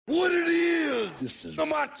what it is. This is the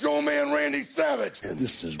Macho Man Randy Savage. And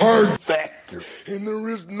this is Hard Factor. And there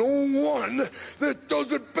is no one that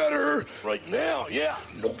does it better right now, yeah.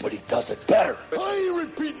 Nobody does it better. I ain't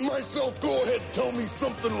repeating myself. Go ahead, tell me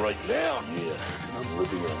something right now. Yeah, and I'm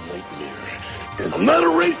living in a nightmare. And I'm not a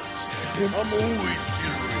racist. And I'm always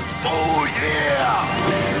cheering. Oh, yeah.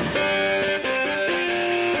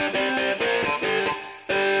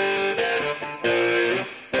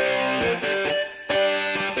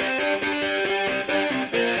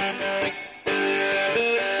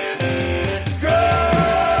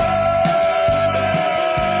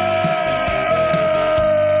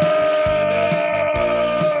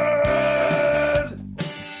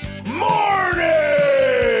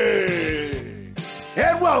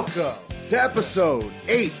 Welcome to episode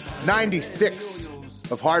 896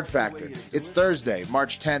 of Hard Factor. It's Thursday,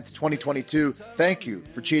 March 10th, 2022. Thank you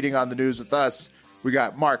for cheating on the news with us. We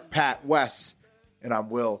got Mark, Pat, Wes, and I'm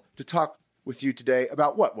Will to talk with you today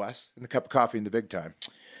about what, Wes? In the cup of coffee in the big time.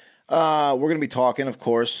 We're going to be talking, of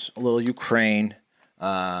course, a little Ukraine.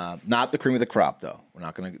 Not the cream of the crop, though. We're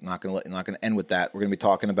not going to end with that. We're going to be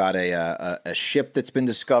talking about a ship that's been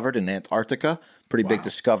discovered in Antarctica. Pretty big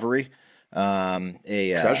discovery.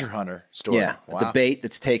 A treasure hunter story. Yeah, a debate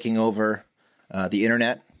that's taking over the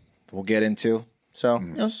internet. We'll get into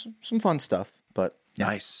some fun stuff. But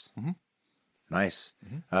yeah. Nice.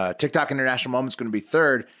 TikTok International Moment's going to be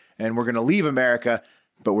third, and we're going to leave America,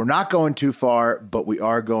 but we're not going too far. But we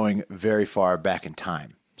are going very far back in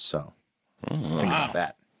time. So think about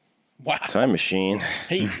that. Wow, time machine.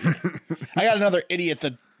 Hey, I got another idiot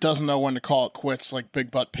that doesn't know when to call it quits, like Big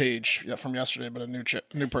Butt Page from yesterday, but a new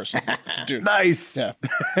person. It's a dude. Nice. Yeah.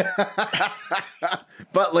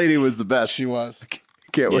 Butt Lady was the best. She was.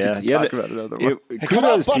 Can't wait to talk about another one.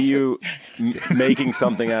 Kudos to you making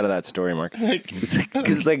something out of that story, Mark.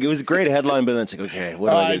 Because it was a great headline, but then it's like, okay, what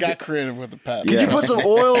do I got creative with the pet. Can you put some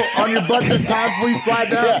oil on your butt this time before you slide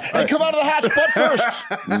down? Yeah. Hey, come out of the hatch butt first.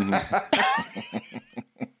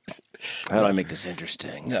 How do I make this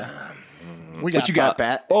interesting? Yeah. What you got,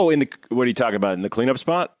 Pat? What are you talking about? In the cleanup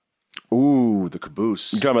spot? Ooh, the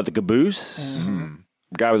caboose. You talking about the caboose? Mm-hmm.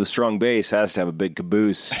 Guy with a strong base has to have a big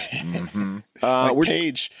caboose. Mm-hmm.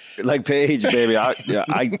 Paige. Like Paige, baby.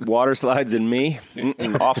 I water slides and me.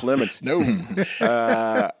 Off limits. No. Dude,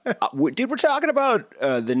 we're talking about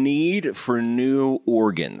the need for new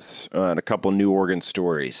organs and a couple new organ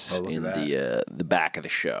stories in the back of the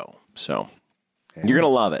show. So you're going to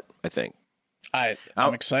love it, I think.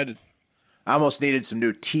 I'm excited. I almost needed some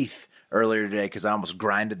new teeth earlier today because I almost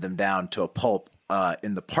grinded them down to a pulp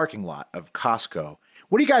in the parking lot of Costco.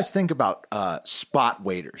 What do you guys think about spot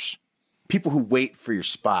waiters? People who wait for your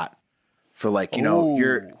spot for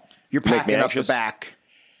you're packing up the back.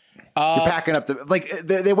 You're packing up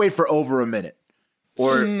they wait for over a minute,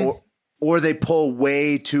 or they pull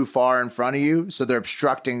way too far in front of you, so they're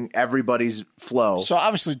obstructing everybody's flow. So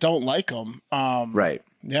obviously don't like them. Right?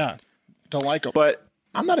 Yeah, don't like them. But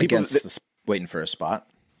I'm not against waiting for a spot.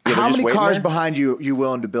 Yeah, how many cars behind you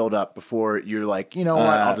willing to build up before you're like, you know what,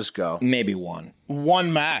 I'll just go? Maybe one.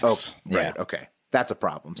 One max. Oh, right. Yeah. Okay. That's a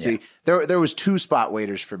problem. See, there was two spot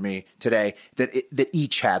waiters for me today that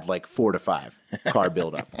each had like 4 to 5 car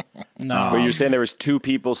buildup. No. But you're saying there was two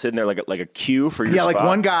people sitting there like a queue for your spot? Yeah, like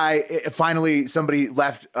one guy, finally somebody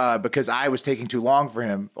left because I was taking too long for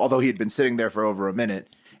him, although he had been sitting there for over a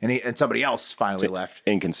minute. And somebody else finally left.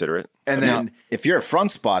 Inconsiderate. And then, if you're a front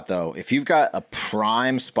spot, though, if you've got a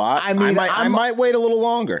prime spot, I mean, I might wait a little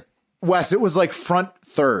longer. Wes, it was like front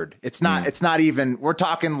third. It's not. It's not even. We're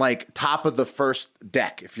talking like top of the first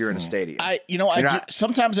deck. If you're in a stadium,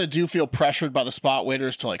 sometimes I do feel pressured by the spot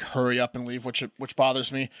waiters to like hurry up and leave, which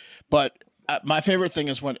bothers me. But my favorite thing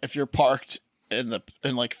is if you're parked in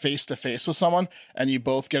like face to face with someone and you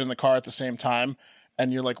both get in the car at the same time.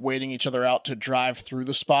 And you're like waiting each other out to drive through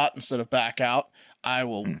the spot instead of back out. I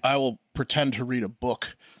will pretend to read a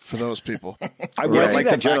book for those people. I think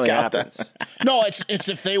that generally happens. No, it's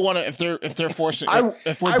if they want to if they're forcing.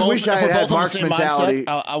 If we're I both, wish I had Mark's on the same mentality.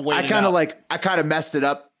 Mindset, I'll wait. I kind of messed it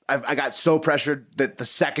up. I got so pressured that the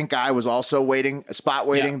second guy was also spot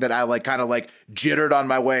waiting that I jittered on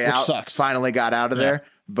my way out. Sucks. Finally got out of there.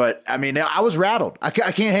 But I mean, I was rattled. I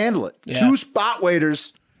can't handle it. Yeah. 2 spot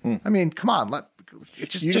waiters. I mean, come on.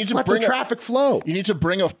 Just let the traffic flow. You need to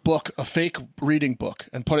bring a fake reading book,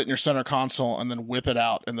 and put it in your center console, and then whip it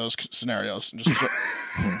out in those scenarios. And just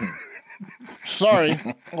sorry,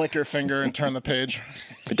 lick your finger and turn the page.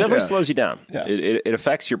 It definitely slows you down. Yeah. It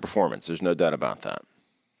affects your performance. There's no doubt about that.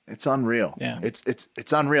 It's unreal. Yeah.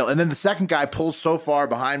 It's unreal. And then the second guy pulls so far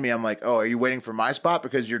behind me, I'm like, oh, are you waiting for my spot?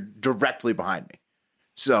 Because you're directly behind me.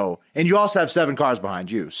 So, and you also have 7 cars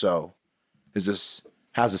behind you. So,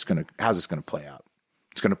 how's this gonna play out?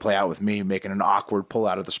 It's gonna play out with me making an awkward pull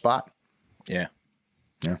out of the spot. Yeah.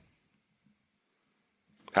 Yeah.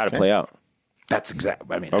 How'd it play out? That's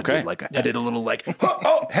exactly. I mean, Okay. I did a little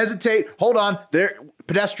hesitate, hold on, there,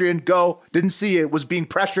 pedestrian, go. Didn't see it. Was being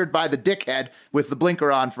pressured by the dickhead with the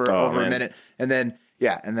blinker on for over a minute, and then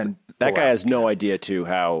that guy has no idea too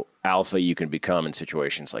how alpha you can become in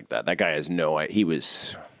situations like that. That guy has no idea.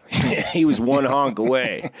 He was one honk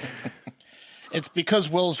away. It's because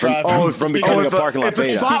Will's driving. From becoming a parking lot if a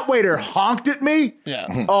beta. spot waiter honked at me,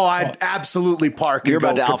 I'd absolutely park. You're and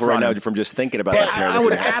about go to alpha right confront now him. from just thinking about that I scenario.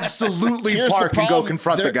 would absolutely Here's park the and go problem.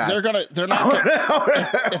 confront the guy. They're not.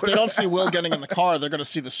 If they don't see Will getting in the car, they're gonna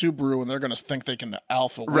see the Subaru and they're gonna think they can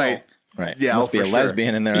alpha Will. Right. Yeah, must be a for sure.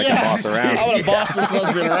 lesbian in there that can boss around. I would have bossed this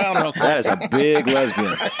lesbian around real quick. That is a big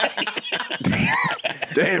lesbian.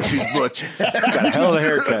 Damn, she's butch. She's got a hell of a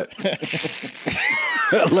haircut.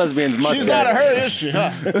 Lesbian's mustache. She's not a her, is she?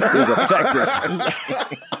 Huh? Is effective.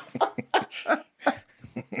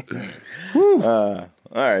 All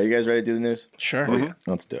right, you guys ready to do the news? Sure.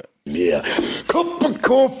 Let's do it. Yeah. Cup of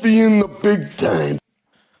coffee in the big time.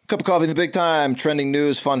 Cup of coffee in the big time. Trending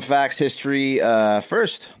news, fun facts, history.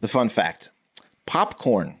 First, the fun fact.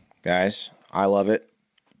 Popcorn, guys. I love it.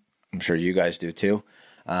 I'm sure you guys do too.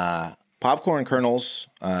 Popcorn kernels,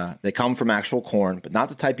 they come from actual corn, but not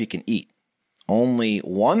the type you can eat. Only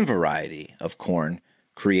one variety of corn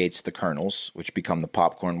creates the kernels, which become the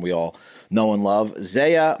popcorn we all know and love.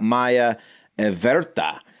 Zea Maya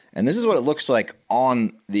Everta. And this is what it looks like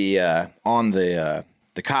on the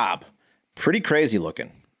cob. Pretty crazy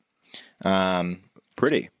looking.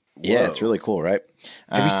 Pretty. Yeah, it's really cool, right?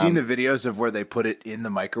 Have you seen the videos of where they put it in the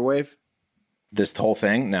microwave? This whole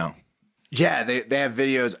thing? No. Yeah, they have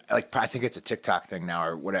videos, like I think it's a TikTok thing now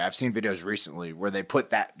or whatever. I've seen videos recently where they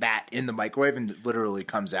put that in the microwave and it literally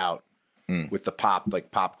comes out with the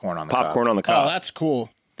popcorn on the Popcorn cob. on the Oh, cob. that's cool.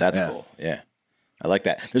 That's cool. Yeah. I like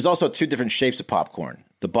that. There's also 2 different shapes of popcorn,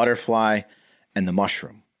 the butterfly and the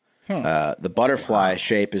mushroom. The butterfly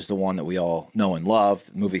shape is the one that we all know and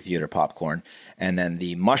love, movie theater popcorn. And then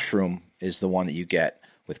the mushroom is the one that you get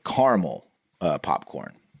with caramel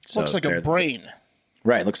popcorn. So Looks like a brain.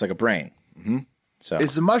 Right, looks like a brain. Mm-hmm. So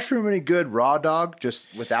Is the mushroom any good raw dog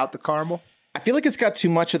just without the caramel? I feel like it's got too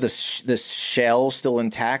much of this shell still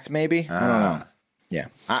intact, maybe. I don't know. Yeah.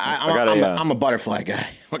 I'm a butterfly guy.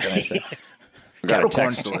 What can I say? I got a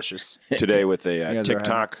Corn's text delicious. today with a guys are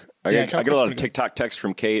TikTok. I get a lot of TikTok texts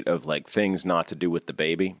from Kate of like things not to do with the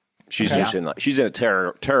baby. She's just in a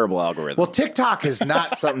terrible algorithm. Well, TikTok is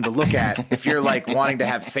not something to look at if you're like wanting to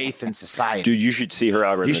have faith in society. Dude, you should see her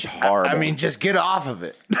algorithm. It's horrible. I mean, just get off of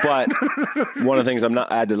it. But one of the things I'm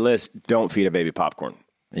not add to the list: don't feed a baby popcorn.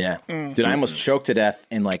 Yeah. Dude, I almost choked to death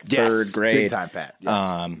in like Yes, third grade. big time, Pat.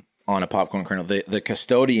 Yes. On a popcorn kernel. The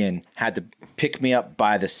custodian had to pick me up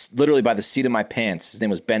literally by the seat of my pants. His name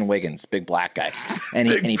was Ben Wiggins, big black guy. And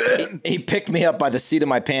he picked me up by the seat of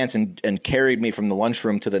my pants and carried me from the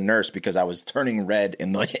lunchroom to the nurse because I was turning red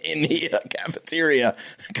in the cafeteria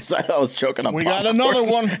because I was choking on We popcorn. got another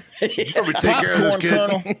one. Somebody take care of this Popcorn kid.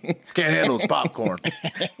 kernel. Can't handle his popcorn.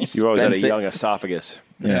 You always had a Benson- young esophagus.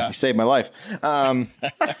 Yeah, he saved my life. All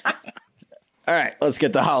right, let's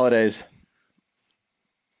get the holidays.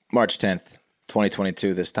 March 10th,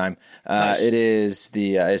 2022 this time. Nice. It is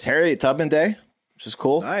it's Harriet Tubman Day, which is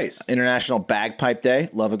cool. Nice. International Bagpipe Day.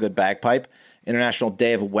 Love a good bagpipe. International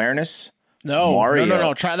Day of Awareness. No, Mario.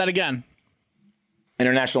 no. Try that again.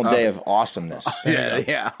 International Day of Awesomeness.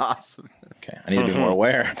 Yeah, awesome. Okay, I need to be more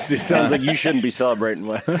aware. It sounds like you shouldn't be celebrating.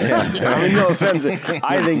 I mean, no offense.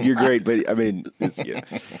 I think you're great, but I mean,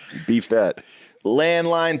 beef that.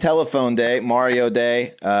 Landline Telephone Day. Mario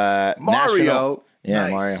Day. Mario.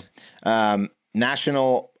 Nice. Mario.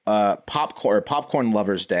 National Popcorn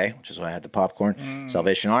Lovers Day, which is why I had the popcorn.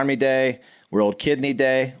 Salvation Army Day. World Kidney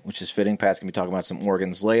Day, which is fitting. Pat's going to be talking about some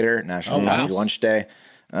organs later. National Happy Lunch Day.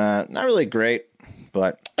 Not really great,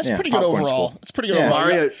 but It's pretty good popcorn's overall. cool. It's pretty good Yeah. overall.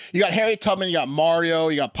 Mario- You got Harriet Tubman, you got Mario,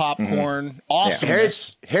 you got popcorn. Awesome.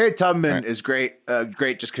 Harriet Tubman is great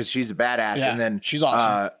just because she's a badass. Yeah, and then she's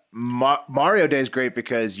awesome. Mario Day is great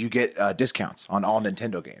because you get discounts on all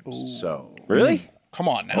Nintendo games. So Really? Come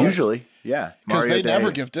on now. usually, yeah. Because Mario they Day.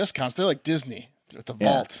 never give discounts. They're like Disney. They're at the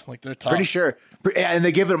vault. Like they're tough. Pretty sure. And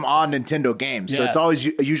they give them on Nintendo games. So Yeah. it's always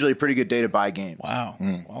usually a pretty good day to buy games. Wow.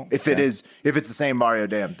 Well, If it's the same Mario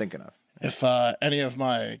Day I'm thinking of. if any of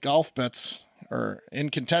my golf bets are in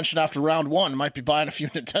contention after round one, I might be buying a few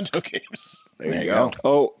Nintendo games. There you go.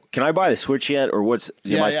 Oh, Can I buy the Switch yet, or am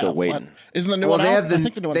I still waiting? What? Isn't the new Well, one they out? have the I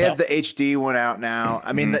think the new one's they have out. the HD one out now.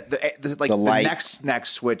 I mean, the Lite. next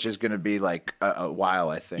Switch is going to be like a while.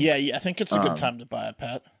 I think. Yeah, I think it's a good time to buy it,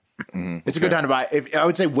 Pat. It's a good time to buy. I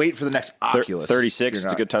would say wait for the next Oculus. 36.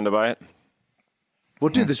 It's a good time to buy it. Well,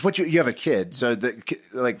 dude, the Switch you have a kid, so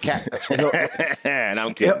cat. And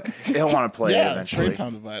I'm kidding. He'll want to play it Yeah, it's a eventually. great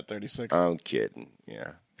time to buy it. 36. I'm kidding.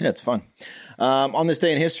 Yeah. Yeah, it's fun. On this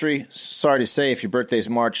day in history, sorry to say, if your birthday's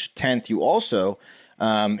March 10th, you also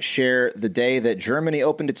share the day that Germany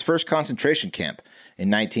opened its first concentration camp in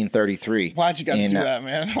 1933. Why'd you got to do that,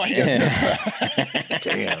 man? Why you got to do that?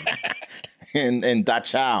 Damn. In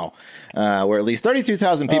Dachau, where at least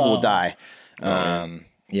 32,000 people would die.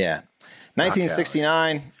 Yeah.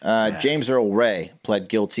 1969, James Earl Ray pled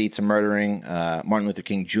guilty to murdering Martin Luther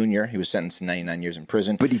King Jr. He was sentenced to 99 years in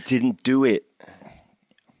prison. But he didn't do it.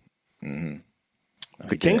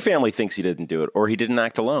 The King family thinks he didn't do it, or he didn't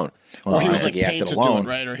act alone. Well, he was I like think he paid acted to do alone. it,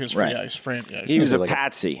 right? Or he was, Right. yeah, he's framed. Yeah, He was a like a-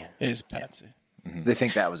 patsy. he's a patsy. They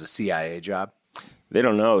think that was a CIA job. They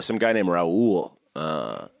don't know. Some guy named Raul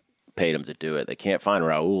paid him to do it. They can't find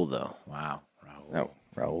Raul, though. Wow. Oh,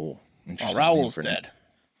 Raul. Oh, Interesting Raul's name for dead.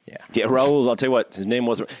 Yeah, Raul, I'll tell you what, his name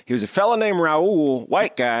was, he was a fella named Raul,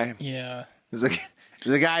 white guy. Yeah. There's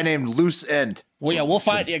a guy named Loose End. Well, yeah, we'll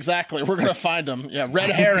find exactly. We're gonna find him. Yeah, red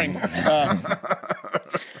herring. In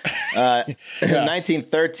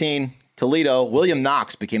 1913, Toledo, William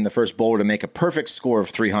Knox became the first bowler to make a perfect score of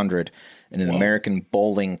 300 in an American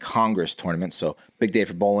Bowling Congress tournament. So, big day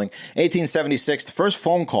for bowling. 1876, the first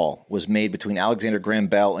phone call was made between Alexander Graham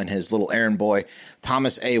Bell and his little errand boy,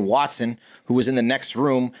 Thomas A. Watson, who was in the next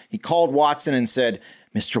room. He called Watson and said,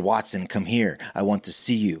 "Mr. Watson, come here. I want to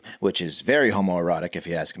see you," which is very homoerotic, if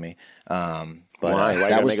you ask me. But Why you that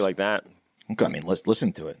gotta was make it like that? I mean,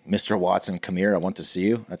 listen to it. "Mr. Watson, come here. I want to see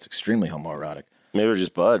you." That's extremely homoerotic. Maybe they're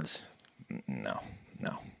just buds. No.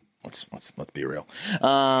 Let's be real.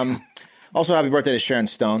 Also, happy birthday to Sharon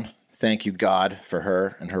Stone. Thank you, God, for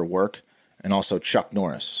her and her work. And also Chuck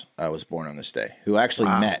Norris was born on this day, who actually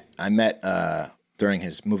I met during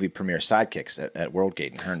his movie premiere Sidekicks at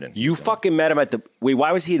Worldgate in Herndon. You fucking met him at the... Wait,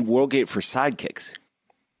 why was he at Worldgate for Sidekicks?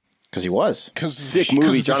 Because he was. Sick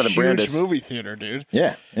movie, it's Jonathan a huge Brandis. movie theater, dude.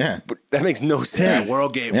 Yeah. But that makes no Yeah, sense.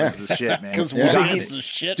 Worldgate was the shit, man. Because Yeah. what is the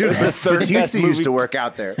shit? Dude, the third best Batista used movie- to work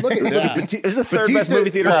out there. Look at Yeah. It was the third best movie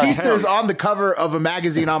theater in Batista town. is on the cover of a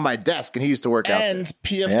magazine on my desk, and he used to work out there. And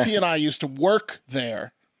PFT and I used to work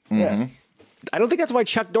there. I don't think that's why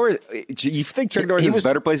Chuck Norris... You think Chuck Norris has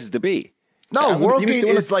better places to be. No, Yeah, he was Worldgate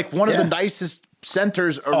doing is like one of the nicest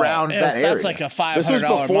centers around that area. That's like a $500 This was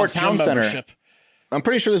before month Town gym Center. membership. I'm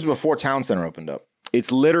pretty sure this was before Town Center opened up.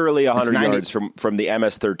 It's literally 100 90 yards from the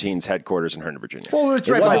MS-13's headquarters in Herndon, Virginia. well, it's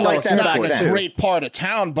It right wasn't by like Dulles that back Airport, Not then. a too. great part of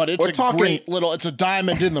town, but it's We're talking- it's a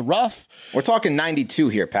diamond in the rough. We're talking 92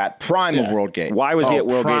 here, Pat. Prime of Worldgate. Why was he at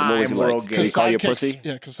Worldgate? prime What was he like? Worldgate. Did he call you a pussy?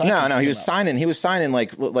 Yeah, because No, he was signing. He was signing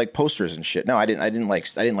like posters and shit. No, I didn't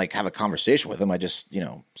have a conversation with him. I just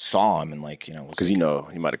saw him and was Because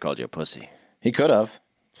like, he might have called you a pussy. he could have.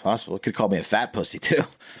 It's possible. He could have called me a fat pussy too.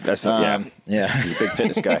 That's Yeah. He's a big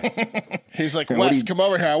fitness guy. He's like, Wes, come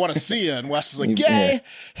over here. I want to see you. And Wes is like, Yeah. yay.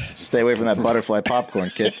 Stay away from that butterfly popcorn,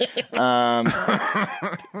 kid. Go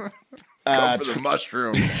for the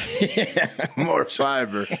mushroom. More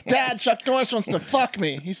fiber. Dad, Chuck Norris wants to fuck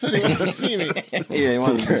me. He said he wants to see me. Yeah, he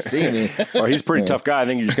wants to see me. Well, he's a pretty tough guy. I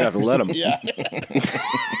think you're just going to have to let him. Yeah.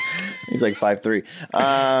 He's like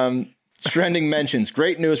 5'3". Trending mentions.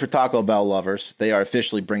 Great news for Taco Bell lovers. They are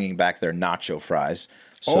officially bringing back their nacho fries.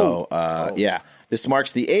 So, yeah. This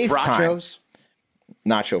marks the 8th time. Frachos?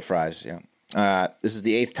 Nacho fries, yeah. This is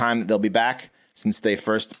the 8th time that they'll be back since they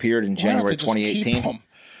first appeared in Why don't January they just keep 2018. them?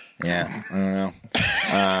 Yeah, I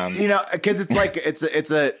don't know. Because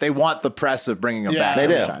it's like they want the press of bringing them Yeah. back. They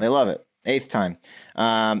every do. time. They love it. 8th time.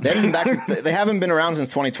 They haven't been around since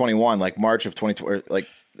 2021, like March of 2020.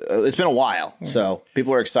 It's been a while, so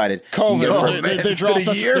people are excited. COVID. man, They it's draw been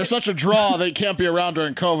a year. they're such a draw that it can't be around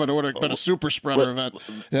during COVID. It would have been a super spreader event.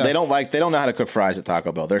 Yeah. They don't know how to cook fries at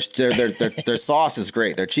Taco Bell. Their sauce is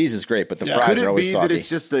great. Their cheese is great, but the fries Could are it always be soggy. that it's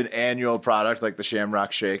just an annual product like the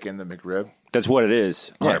Shamrock Shake and the McRib? That's what it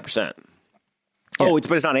is, 100%. Oh,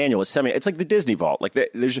 but it's not annual. It's semi. It's like the Disney Vault. Like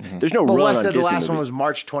there's no But run Wes on said the Disney last one movies. was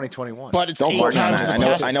March 2021. But it's Don't 8 mark on times that. in the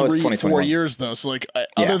past I know it's 4 2021. years, though. So,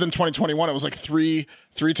 other than 2021, it was like three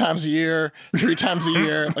times a year, 3 times a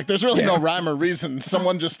year. Like, there's really no rhyme or reason.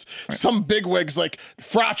 Some bigwig's like,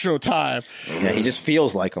 Fracho time. Yeah, he just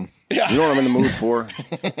feels like them. You know what I'm in the mood for?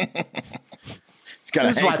 got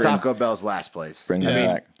This is why hankering. Taco Bell's last place. Bring that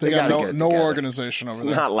back. They got gotta get it no together. organization over It's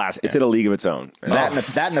there. not last. It's in a league of its own. That and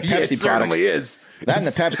the Yeah, it Pepsi products. certainly is. That and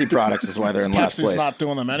the Pepsi products is why they're in last Pepsi's place. not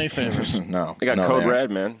doing them any favors. No, They got no, Code they aren't.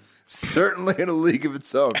 Red, man. Certainly in a league of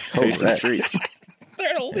its own. Taste the streets.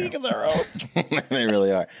 They're in a league of their own. They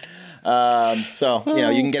really are. So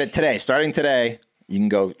you can get it today. Starting today, you can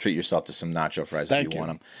go treat yourself to some nacho fries Thank if you you.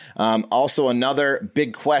 want them. Also, another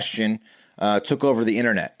big question took over the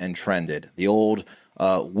internet and trended: the old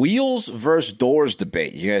wheels versus doors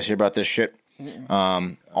debate. You guys hear about this shit?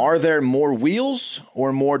 Are there more wheels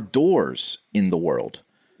or more doors in the world?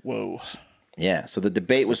 Whoa. Yeah. So the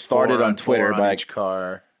debate was started on Twitter by each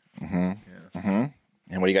car.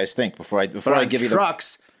 And what do you guys think? Before I But on give you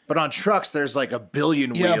trucks, but on trucks, there's like a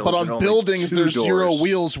billion wheels. Yeah, but and on only buildings, 2 there's doors. 0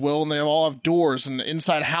 wheels, Will, and they all have doors. And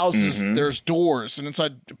inside houses, there's doors. And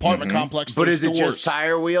inside apartment complexes, But there's is it doors. just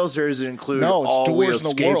tire wheels, or does it include No, it's all doors wheels,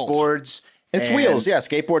 in the world. skateboards? it's and wheels. Yeah,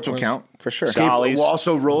 skateboards will count for sure. Dollies. Well,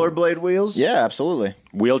 also rollerblade wheels. Yeah, absolutely.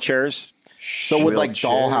 Wheelchairs, So with like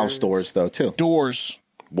dollhouse doors though too. doors.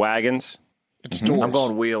 wagons, It's doors. I'm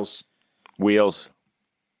going wheels. wheels.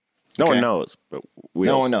 No Okay. one knows, but wheels.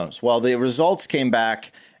 No one knows. Well, the results came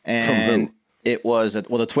back, and it was a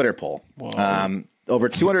Twitter poll. Over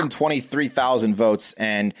 223,000 votes,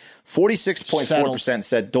 and 46.4%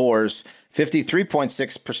 said doors,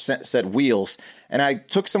 53.6% said wheels. And I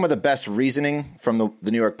took some of the best reasoning from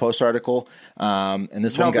the New York Post article, and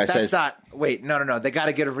this No, one guy but that's says, not. Wait, no. They got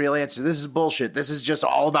to get a real answer. This is bullshit. This is just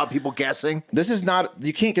all about people guessing. "This is not.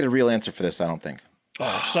 You can't get a real answer for this. I don't think.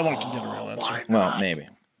 Oh, someone can get a real answer. Well, maybe.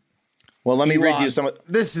 Well, let me read you some of."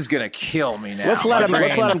 This is gonna kill me now. Let's let My him.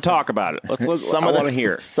 Let's brain- let him talk about it. I want to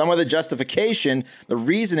hear. Some of the justification, the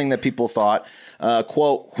reasoning that people thought,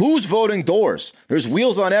 quote, "Who's voting doors? There's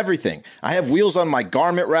wheels on everything. I have wheels on my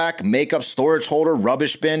garment rack, makeup storage holder,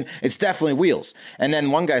 rubbish bin. It's definitely wheels." And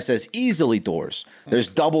then one guy says, "Easily doors. There's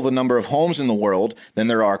double the number of homes in the world than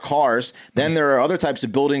there are cars. Then there are other types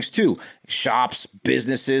of buildings too, shops,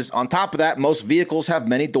 businesses. On top of that, most vehicles have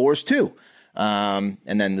many doors too." And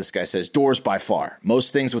then this guy says, "Doors by far.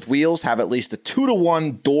 Most things with wheels have at least a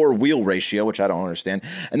 2-to-1 door wheel ratio," which I don't understand.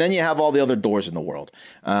 And then you have all the other doors in the world.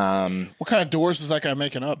 What kind of doors is that guy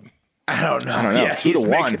making up? I don't know. know. 2 to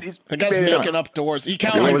 1. The guy's making up doors. He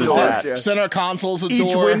counts What like was center, that? center consoles a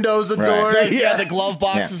Each door. window's a door. Yeah, the glove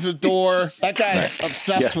box is a door. That guy's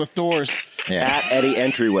obsessed with doors. Yeah. At Eddie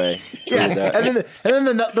Entryway. Yeah. And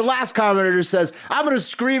then the last commenter just says, "I'm going to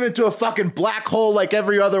scream into a fucking black hole like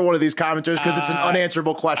every other one of these commenters because it's an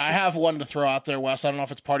unanswerable question." I have one to throw out there, Wes. I don't know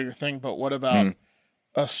if it's part of your thing, but what about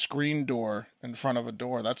a screen door in front of a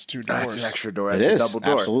door? That's 2 doors. That's an extra door. It That's a is double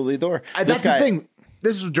door. absolutely a door. That's the thing.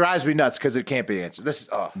 This is what drives me nuts because it can't be answered. This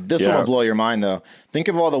One will blow your mind, though. Think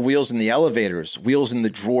of all the wheels in the elevators, wheels in the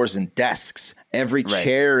drawers and desks. Every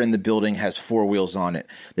chair in the building has 4 wheels on it.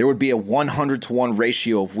 There would be a 100-to-1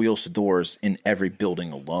 ratio of wheels to doors in every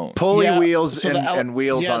building alone. pulley wheels so the and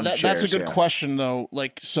wheels on chairs. That's a good yeah. question, though.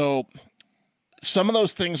 Like, so some of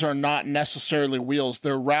those things are not necessarily wheels.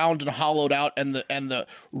 They're round and hollowed out, and the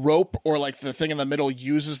rope or like the thing in the middle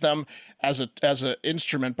uses them as a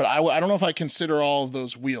instrument. But I don't know if I consider all of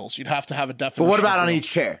those wheels. You'd have to have a definition. But what about of on wheel. each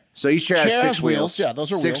chair? So each chair, Chair has 6 has wheels. wheels. Yeah,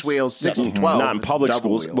 those are 6 wheels. 6 Yeah, and those are 12. Not in It's public double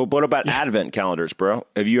schools. wheel. But what about advent calendars, bro?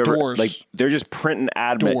 Have you ever Doors. like they're just printing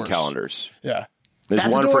advent Doors. calendars? Yeah, There's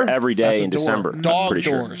That's a one door? for every that's day a in door. December. Dog pretty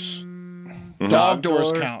sure. doors. Dog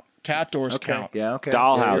doors door. count. Cat doors count. Yeah, okay.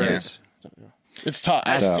 Doll Yeah, yeah. houses. It's tough.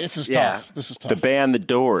 This is yeah. tough. This is tough. The band, the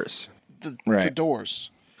Doors. The Right.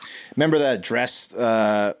 doors. Remember that dress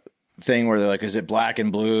thing where they're like, is it black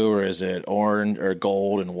and blue or is it orange or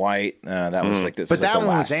gold and white? That was like this. But is like that the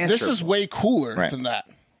one was last- answerable. This is way cooler Right. than that.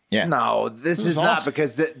 Yeah. No, this is is not awesome.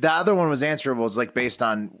 because the other one was answerable. It's like based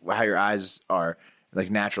on how your eyes are, like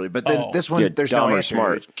naturally. But then this one, Yeah, there's no dumb or answer.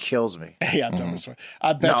 smart. It kills me. Yeah, dumb story.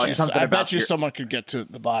 I bet No, you. it's something I about bet you your- someone could get to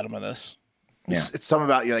the bottom of this. It's something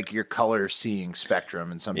about your color seeing spectrum,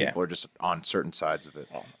 and some Yeah. people are just on certain sides of it.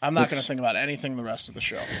 I'm not going to think about anything the rest of the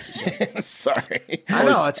show. So. Sorry. I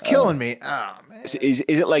know it's killing me. Oh man. Is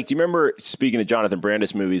it like? Do you remember speaking of Jonathan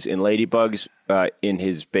Brandis movies in Ladybugs? In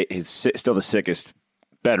his still the sickest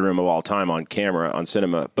bedroom of all time on camera on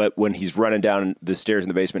cinema, but when he's running down the stairs in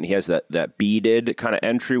the basement, he has that beaded kind of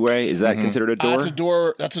entryway. Is that considered a door? That's a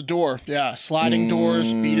door. That's a door. Yeah, sliding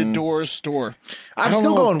doors, beaded doors, door. I'm don't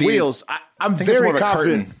still know if going being- wheels. I'm think it's very more of a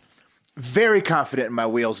confident. curtain. Very confident in my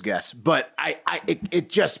wheels guess, but it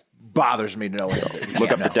just bothers me to know.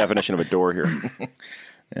 Look up the definition of a door here.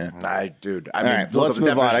 I mean, All right, look let's up the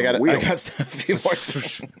move on. I definition got of wheel. a few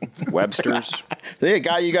more. Webster's They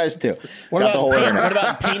got you guys too. What got about the whole internet. what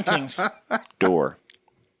about paintings? door.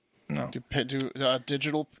 No. Do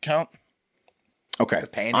digital count? Okay.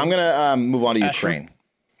 I'm going to move on to Ukraine.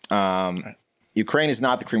 Right. Ukraine is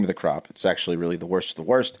not the cream of the crop. It's actually really the worst of the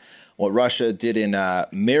worst. What Russia did in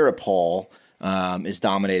Mariupol is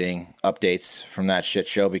dominating updates from that shit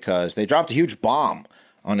show because they dropped a huge bomb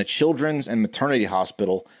on a children's and maternity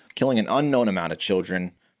hospital, killing an unknown amount of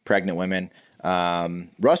children, pregnant women.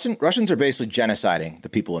 Russians are basically genociding the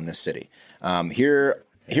people in this city.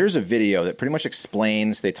 Here's a video that pretty much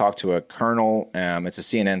explains. They talk to a colonel. It's a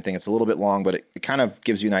CNN thing. It's a little bit long, but it kind of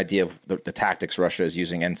gives you an idea of the tactics Russia is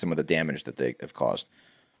using and some of the damage that they have caused.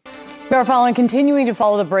 We are continuing to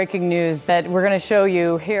follow the breaking news that we're going to show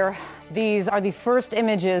you here. These are the first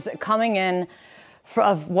images coming in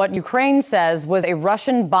of what Ukraine says was a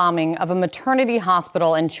Russian bombing of a maternity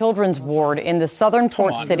hospital and children's ward in the southern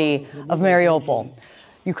port city of Mariupol.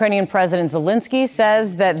 Ukrainian President Zelensky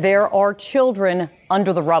says that there are children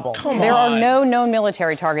under the rubble. There are no known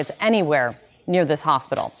military targets anywhere near this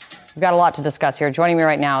hospital. We've got a lot to discuss here. Joining me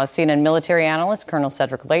right now is CNN military analyst Colonel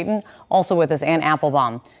Cedric Layton. Also with us, Ann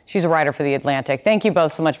Applebaum. She's a writer for The Atlantic. Thank you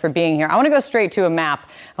both so much for being here. I want to go straight to a map.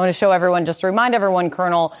 I want to show everyone, just to remind everyone,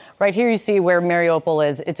 Colonel, right here you see where Mariupol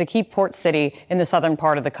is. It's a key port city in the southern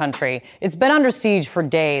part of the country. It's been under siege for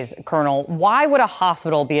days, Colonel. Why would a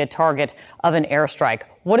hospital be a target of an airstrike?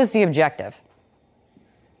 What is the objective?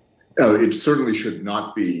 It certainly should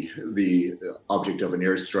not be the object of an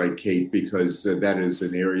airstrike, Kate, because that is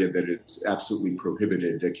an area that is absolutely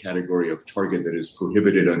prohibited, a category of target that is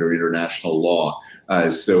prohibited under international law.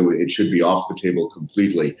 So it should be off the table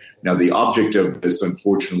completely. Now, the object of this,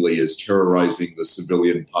 unfortunately, is terrorizing the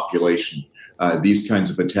civilian population. These kinds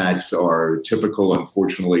of attacks are typical,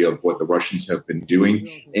 unfortunately, of what the Russians have been doing.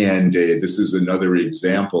 And this is another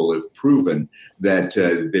example, if proven, that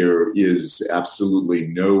there is absolutely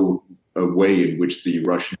no way in which the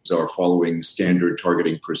Russians are following standard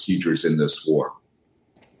targeting procedures in this war.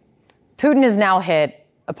 Putin has now hit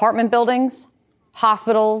apartment buildings,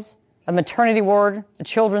 hospitals, a maternity ward, a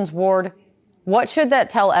children's ward. What should that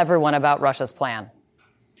tell everyone about Russia's plan?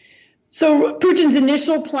 So Putin's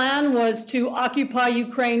initial plan was to occupy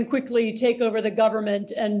Ukraine, quickly take over the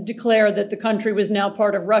government, and declare that the country was now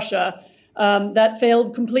part of Russia. That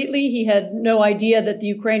failed completely. He had no idea that the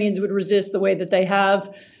Ukrainians would resist the way that they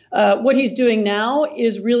have. What he's doing now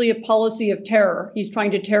is really a policy of terror. He's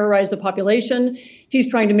trying to terrorize the population. He's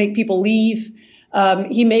trying to make people leave.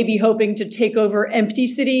 He may be hoping to take over empty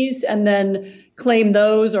cities and then claim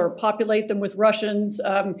those or populate them with Russians.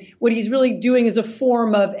 What he's really doing is a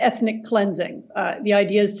form of ethnic cleansing. The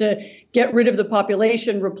idea is to get rid of the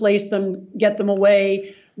population, replace them, get them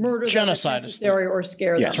away, murder genocide them if necessary, or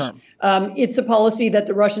scare them. Term. It's a policy that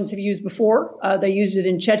the Russians have used before. They used it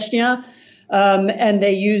in Chechnya. And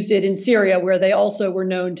they used it in Syria, where they also were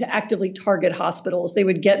known to actively target hospitals. They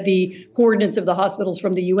would get the coordinates of the hospitals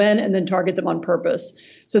from the UN and then target them on purpose.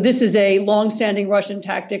 So this is a longstanding Russian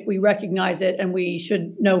tactic. We recognize it, and we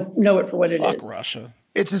should know it for what it is. Fuck Russia.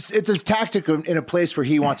 It's his tactic in a place where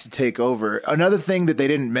he wants to take over. Another thing that they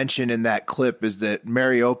didn't mention in that clip is that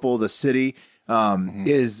Mariupol, the city,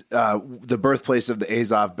 is the birthplace of the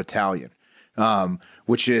Azov Battalion.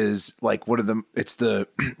 Which is like one of them. It's the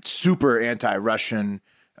super anti-Russian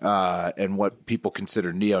and what people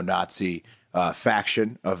consider neo-Nazi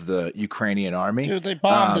faction of the Ukrainian army. Dude, they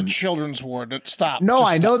bombed the children's ward. Stop. No,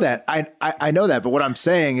 I know stop. that. I know that. But what I'm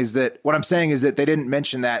saying is that they didn't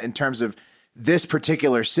mention that in terms of this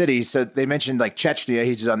particular city. So they mentioned like Chechnya.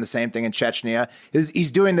 He's done the same thing in Chechnya.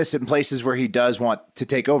 He's doing this in places where he does want to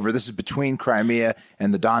take over. This is between Crimea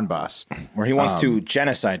and the Donbass, Where he wants to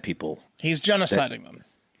genocide people. He's genociding them.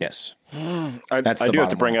 Yes. I do have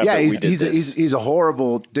to bring up yeah, that he's a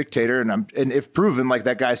horrible dictator, and if proven, like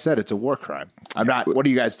that guy said, it's a war crime. I'm not. What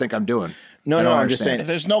do you guys think I'm doing? No, I'm just saying.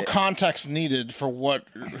 There's no context needed for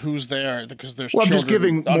who's there because there's. Well, I'm just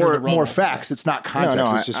giving more facts. facts. It's not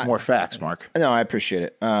context. It's just more facts, Mark. No, I appreciate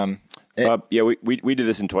it. Yeah, we did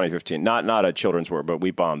this in 2015. Not a children's ward, but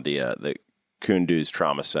we bombed the Kunduz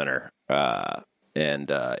Trauma Center, and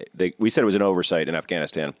we said it was an oversight in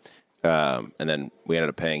Afghanistan. And then we ended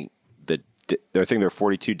up paying I think there were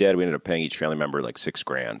 42 dead. We ended up paying each family member like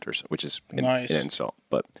 $6,000 or so, which is nice. An insult.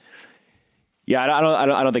 But yeah, I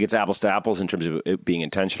don't think it's apples to apples in terms of it being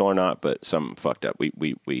intentional or not. But some fucked up. We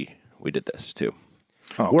did this too.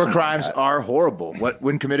 War crimes are horrible.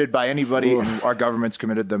 When committed by anybody, and our government's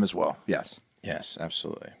committed them as well. Yes. Yes,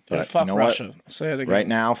 absolutely. But fuck Russia. Say it again. Right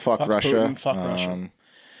now, fuck Russia. Putin, fuck Russia.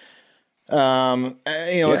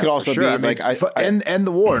 It could also sure. be end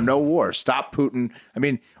the war. No war. Stop Putin. I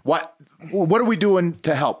mean, what are we doing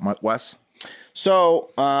to help, Wes? So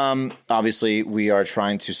obviously, we are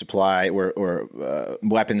trying to supply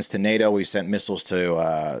weapons to NATO. We sent missiles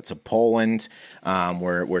to Poland.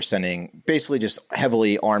 We're sending basically just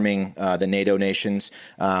heavily arming the NATO nations.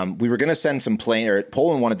 We were going to send some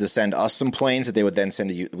Poland wanted to send us some planes that they would then send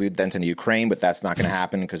to Ukraine, but that's not going to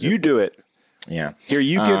happen because you do it. Yeah, here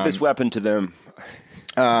you give this weapon to them.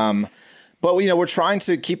 But we're trying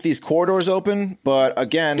to keep these corridors open. But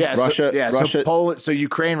again, Russia. So Poland. So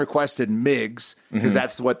Ukraine requested MiGs because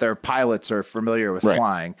that's what their pilots are familiar with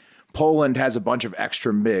flying. Poland has a bunch of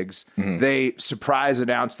extra MiGs. They surprise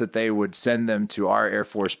announced that they would send them to our Air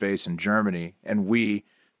Force base in Germany, and we,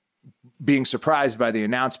 being surprised by the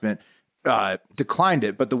announcement, declined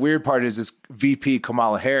it. But the weird part is this VP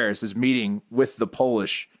Kamala Harris is meeting with the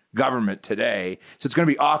Polish government today, so it's going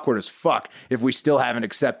to be awkward as fuck if we still haven't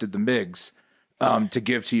accepted the MiGs to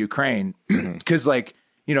give to Ukraine, because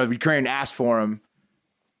Ukraine asked for them,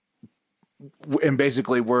 and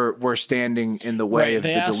basically we're standing in the way of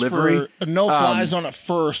the delivery. For a no-fly zone at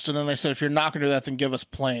first, and then they said if you're not going to do that, then give us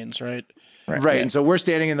planes, right? Right. And so we're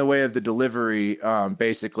standing in the way of the delivery,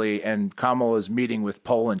 basically, and Kamala is meeting with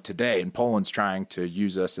Poland today, and Poland's trying to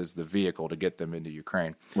use us as the vehicle to get them into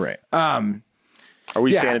Ukraine. Right. Are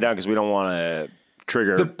we standing down because we don't want to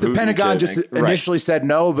trigger the Pentagon just initially said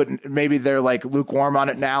no, but maybe they're like lukewarm on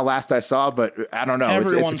it now. Last I saw, but I don't know.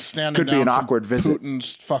 Everyone's standing could down be an awkward visit.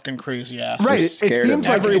 Putin's fucking crazy ass. Right. It seems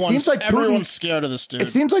like everyone's scared of this dude. It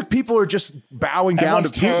seems like people are just bowing down to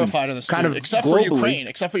Putin. Terrified of this kind dude, of except globally. for Ukraine,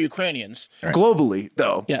 except for Ukrainians. Right. Globally,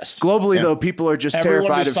 though. Yes. Globally, though, people are just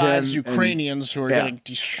terrified of him. Besides Ukrainians who are getting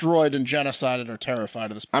destroyed and genocided are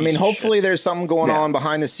terrified of this. Hopefully there's something going on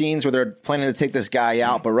behind the scenes where they're planning to take this guy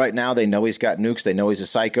out, but right now they know he's got nukes. They know he's a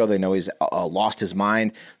psycho. They know he's lost his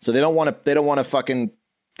mind, so they don't want to fucking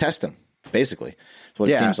test him. Basically, that's what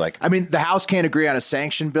it seems like. I mean, the House can't agree on a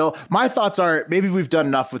sanction bill. My thoughts are maybe we've done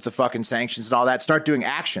enough with the fucking sanctions and all that. Start doing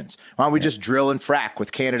actions. Why don't we just drill and frack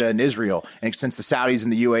with Canada and Israel? And since the Saudis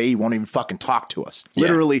and the UAE won't even fucking talk to us,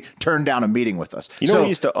 literally turn down a meeting with us. You know, we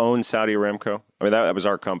used to own Saudi Aramco. I mean, that was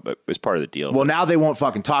our company. It was part of the deal. Well, now they won't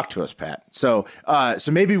fucking talk to us, Pat. So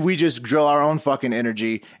maybe we just drill our own fucking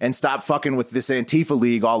energy and stop fucking with this Antifa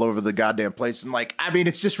League all over the goddamn place. And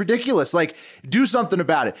it's just ridiculous. Do something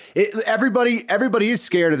about it. Everybody is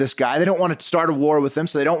scared of this guy. They don't want to start a war with him,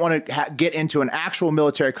 so they don't want to get into an actual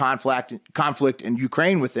military conflict in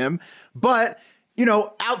Ukraine with him. But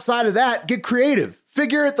outside of that, get creative.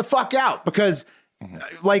 Figure it the fuck out, because.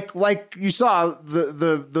 Like you saw,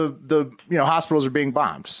 the hospitals are being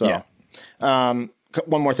bombed. So, one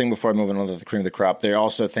more thing before I move on to the cream of the crop. They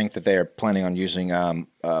also think that they are planning on using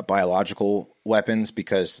biological weapons,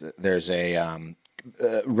 because there's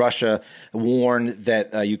Russia warned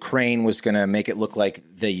that Ukraine was going to make it look like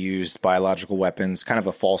they used biological weapons, kind of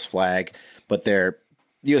a false flag. But their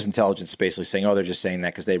U.S. intelligence is basically saying, they're just saying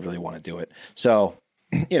that because they really want to do it. So.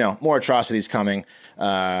 More atrocities coming.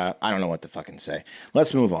 I don't know what to fucking say.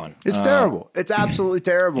 Let's move on. It's terrible. It's absolutely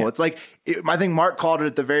terrible. It's I think Mark called it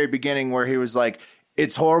at the very beginning, where he was like,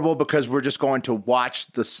 it's horrible because we're just going to watch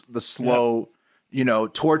the slow,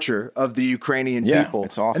 torture of the Ukrainian people.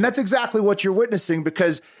 It's awful. And that's exactly what you're witnessing,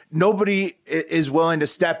 because nobody is willing to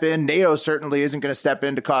step in. NATO certainly isn't going to step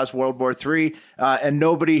in to cause World War III, and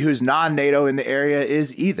nobody who's non-NATO in the area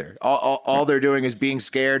is either. All they're doing is being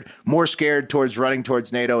scared, more scared towards running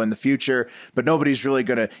towards NATO in the future, but nobody's really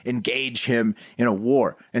going to engage him in a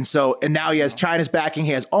war. And now he has China's backing.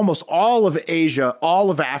 He has almost all of Asia,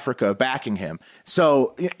 all of Africa backing him.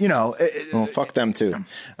 So, well, fuck them too.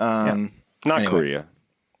 Not Korea.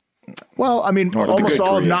 Well, I mean, almost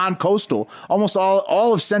all of non-coastal, almost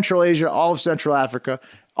all of Central Asia, all of Central Africa,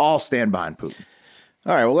 all stand behind Putin.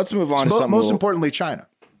 All right, well, let's move on to something. Most importantly, China.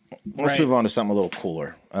 Let's move on to something a little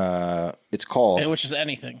cooler. It's called... which is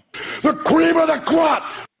anything. The cream of the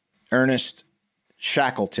crop! Ernest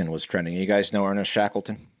Shackleton was trending. You guys know Ernest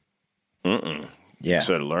Shackleton? Yeah.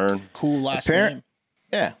 Should learn. Cool last name.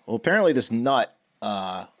 Yeah. Well, apparently this nut,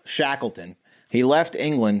 Shackleton... He left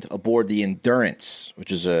England aboard the Endurance, which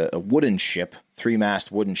is a wooden ship, 3-mast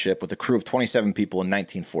wooden ship with a crew of 27 people in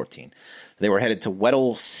 1914. They were headed to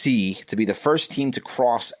Weddell Sea to be the first team to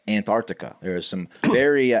cross Antarctica. There are some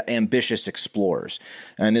very ambitious explorers,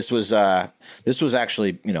 and this was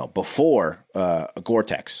actually before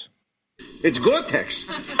Gore-Tex. It's Gore-Tex.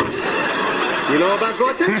 You know about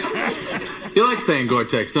Gore-Tex? You like saying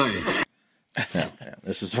Gore-Tex, don't you? Yeah,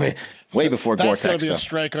 this is way before Gore-Tex. That's going to be a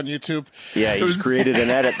strike on YouTube. Yeah, he's created an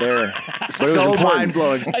edit there. But it was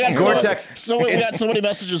mind-blowing. Gore-Tex. So we got so many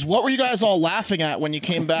messages. What were you guys all laughing at when you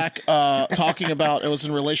came back talking about, it was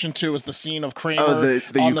in relation to, was the scene of Kramer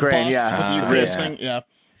the on Ukraine, the bus with the Ukraine thing? Yeah.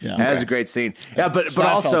 Yeah, That is a great scene. Yeah, but Seinfeld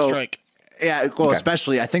also, strike. yeah, well,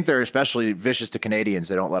 especially I think they're especially vicious to Canadians.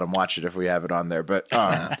 They don't let them watch it if we have it on there. But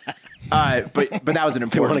but that was an They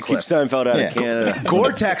important want to keep clip. Seinfeld out of Canada.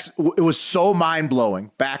 Gore-Tex, it was so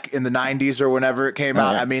mind-blowing back in the 90s or whenever it came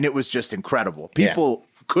out. yeah. I mean, it was just incredible. People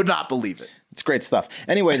could not believe it. It's great stuff.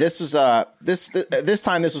 Anyway, this was this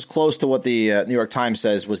time this was close to what the New York Times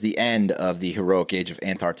says was the end of the heroic age of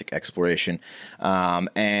Antarctic exploration,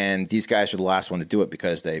 and these guys were the last one to do it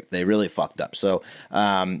because they really fucked up. So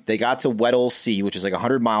they got to Weddell Sea, which is like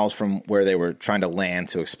 100 miles from where they were trying to land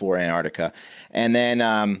to explore Antarctica, and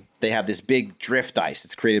then they have this big drift ice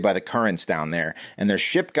that's created by the currents down there, and their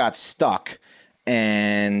ship got stuck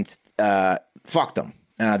and fucked them.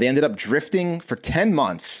 They ended up drifting for 10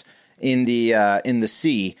 months in the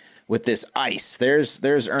sea with this ice. There's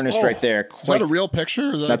Ernest right there. Is that a real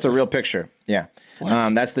picture? That's a real picture. Yeah.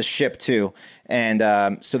 That's the ship too.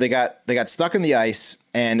 And so they got stuck in the ice,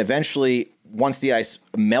 and eventually once the ice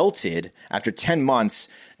melted after 10 months,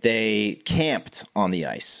 they camped on the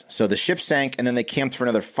ice. So the ship sank, and then they camped for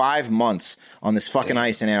another 5 months on this fucking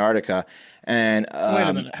ice in Antarctica. And wait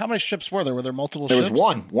a minute, how many ships were there? Were there multiple there ships?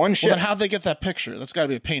 was one ship. Well, then how'd they get that picture? That's got to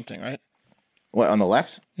be a painting, right? What, on the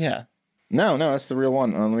left? Yeah. No, that's the real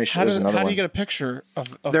one. Let me show you another How one. do you get a picture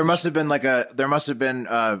of There must have been like a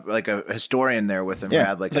historian there with him who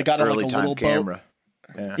had like They an got on, like, early a time little camera.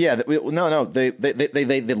 Yeah, they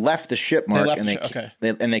left the ship, Mark, left and the ship,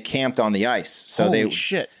 they camped on the ice. So Holy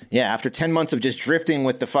shit. Yeah, after 10 months of just drifting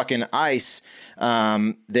with the fucking ice,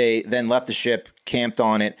 they then left the ship, camped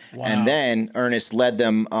on it, and then Ernest led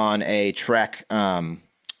them on a trek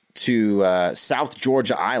to South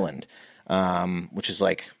Georgia Island, which is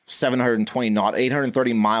like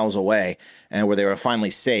 830 miles away, and where they were finally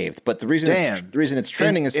saved. But the reason it's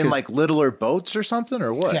trending is in 'cause- like littler boats or something,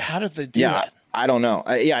 or what? Yeah, how did they do that? I don't know.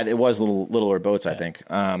 It was littler boats, I think.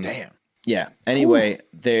 Damn. Yeah. Anyway,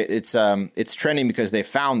 it's trending because they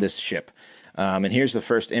found this ship, and here's the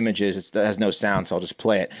first images. It has no sound, so I'll just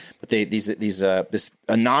play it. But this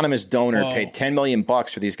anonymous donor paid $10 million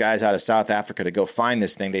for these guys out of South Africa to go find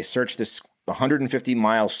this thing. They searched this 150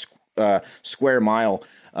 square mile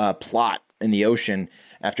plot in the ocean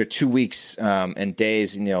after 2 weeks and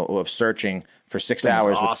days, of searching for 6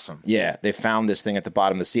 hours. Awesome. They found this thing at the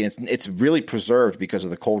bottom of the sea. It's really preserved because of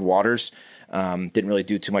the cold waters. Didn't really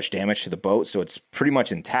do too much damage to the boat, so it's pretty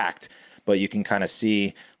much intact. But you can kind of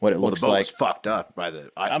see what it looks the boat like. was fucked up by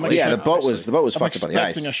the ice. The boat was fucked up by the ice. I'm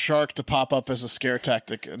expecting a shark to pop up as a scare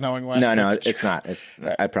tactic, knowing West. No, it's not.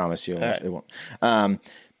 I promise you, it won't.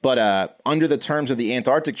 But under the terms of the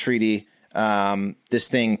Antarctic Treaty, this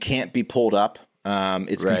thing can't be pulled up.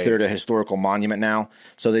 It's considered a historical monument now,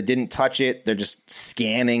 so they didn't touch it. They're just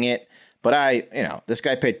scanning it. But this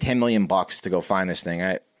guy paid $10 million to go find this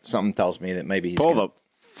thing. Something tells me that maybe he's Pull the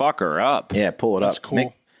fucker up. Yeah, pull it That's up.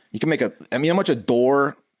 cool. You can make how much a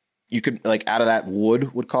door you could out of that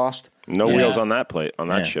would cost? No wheels on that plate on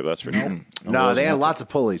that ship. That's for sure. No, they had lots of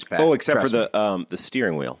pulleys, Pat. Oh, except for Trust me. the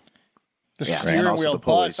steering wheel. The and steering also wheel, the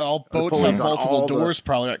pulleys. but all The boats pulleys have on multiple all the- doors,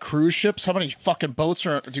 probably. Like cruise ships? How many fucking boats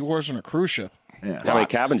are doors on a cruise ship? Yeah. How many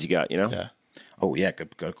cabins you got, Yeah. Oh yeah,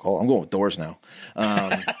 good call. I'm going with doors now.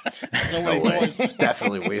 So many doors.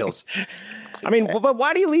 Definitely wheels. I mean, but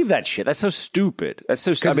why do you leave that shit? That's so stupid. That's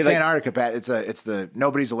so stupid. Because it's Antarctica, Pat. It's the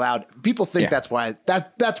nobody's allowed. People think that's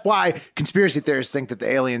why conspiracy theorists think that the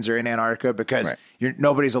aliens are in Antarctica because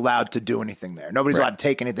nobody's allowed to do anything there. Nobody's allowed to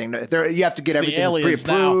take anything. You have to get everything aliens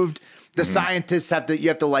pre-approved. The scientists you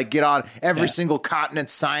have to get on every single continent.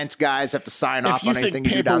 Science guys have to sign off on anything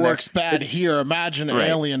If you you do down there. think paperwork's bad here, imagine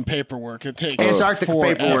alien paperwork. It takes Antarctic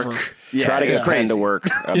forever. paperwork. Yeah, Try to it's get pen crazy. to work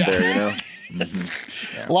up there,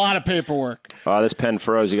 A lot of paperwork. Oh, this pen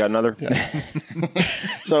froze. You got another?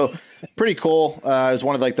 So pretty cool. It was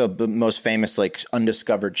one of the most famous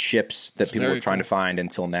undiscovered ships that people were trying to find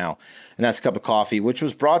until now. And that's a cup of coffee, which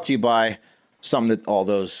was brought to you by something that all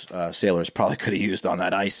those sailors probably could have used on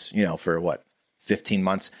that ice, for 15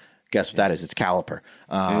 months. Guess what that is? It's caliper.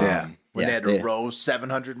 When they had to row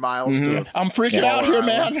 700 miles to I'm freaking out here,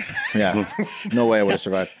 man. Yeah, no way I would have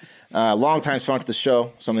survived. Long time sponsor of the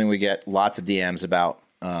show, something we get lots of DMs about,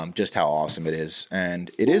 just how awesome it is.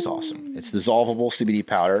 And it is awesome. It's dissolvable CBD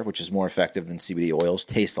powder, which is more effective than CBD oils,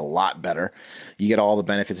 tastes a lot better. You get all the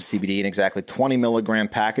benefits of CBD in exactly 20 milligram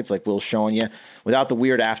packets like Will's showing you, without the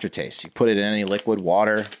weird aftertaste. You put it in any liquid,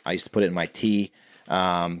 water. I used to put it in my tea.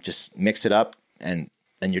 Just mix it up and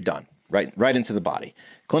you're done. Right into the body.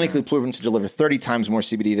 Clinically proven to deliver 30 times more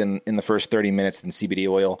CBD than in the first 30 minutes than CBD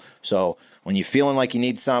oil. So when you're feeling like you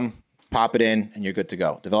need some, pop it in, and you're good to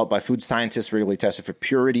go. Developed by food scientists, regularly tested for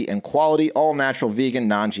purity and quality, all natural, vegan,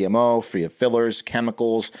 non-GMO, free of fillers,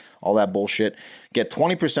 chemicals, all that bullshit. Get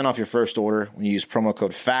 20% off your first order when you use promo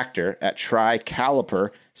code FACTOR at TryCaliper,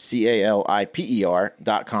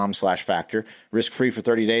 CALIPER.com/factor. Risk-free for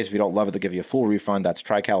 30 days. If you don't love it, they'll give you a full refund. That's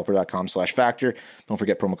TryCaliper.com/factor. Don't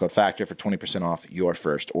forget promo code FACTOR for 20% off your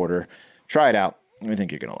first order. Try it out. I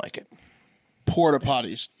think you're going to like it. Porta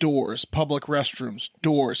potties, doors, public restrooms,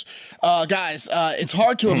 doors. Guys, it's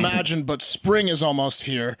hard to imagine, but spring is almost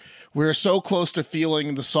here. We're so close to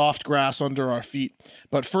feeling the soft grass under our feet.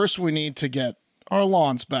 But first, we need to get our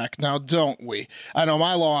lawns back. Now, don't we? I know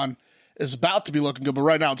my lawn is about to be looking good, but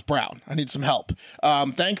right now it's brown. I need some help.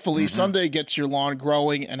 Thankfully, Sunday gets your lawn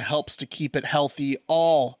growing and helps to keep it healthy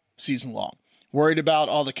all season long. Worried about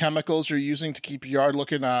all the chemicals you're using to keep your yard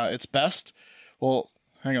looking its best? Well,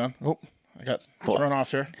 hang on. Oh. I got thrown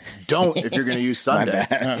off here. Don't if you're going to use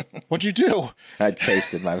Sunday. What'd you do? I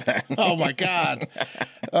pasted my bad. Oh, my God.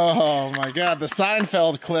 Oh, my God. The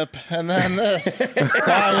Seinfeld clip and then this.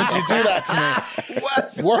 Why would you do that to me?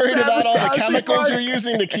 Worried about all the chemicals you're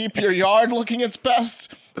using to keep your yard looking its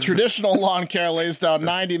best? Traditional lawn care lays down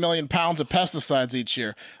 90 million pounds of pesticides each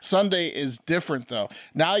year. Sunday is different, though.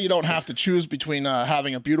 Now you don't have to choose between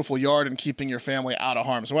having a beautiful yard and keeping your family out of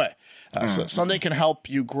harm's way. So Sunday can help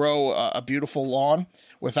you grow a beautiful lawn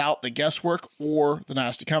without the guesswork or the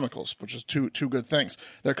nasty chemicals, which is two good things.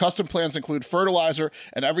 Their custom plans include fertilizer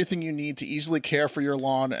and everything you need to easily care for your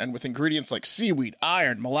lawn, and with ingredients like seaweed,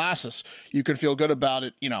 iron, molasses, you can feel good about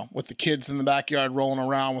it, with the kids in the backyard rolling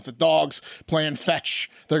around, with the dogs playing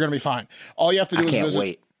fetch. They're going to be fine. All you have to do is visit.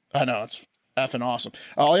 Wait. I know, it's effing awesome.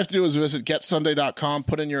 All you have to do is visit getsunday.com,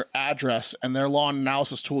 put in your address, and their lawn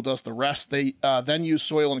analysis tool does the rest. They then use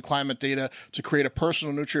soil and climate data to create a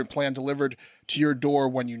personal nutrient plan delivered to your door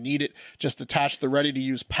when you need it. Just attach the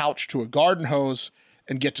ready-to-use pouch to a garden hose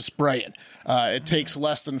and get to spraying. It takes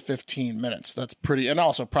less than 15 minutes. That's pretty, and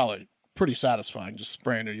also probably pretty satisfying, just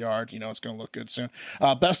spraying your yard. It's going to look good soon.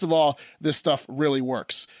 Best of all, this stuff really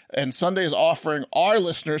works. And Sunday is offering our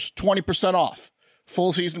listeners 20% off.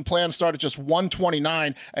 Full season plans start at just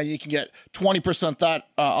 $129, and you can get 20%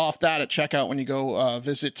 off that at checkout when you go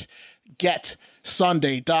visit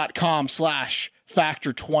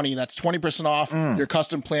getsunday.com/factor20. That's 20% off your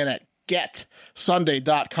custom plan at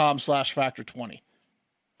getsunday.com/factor20.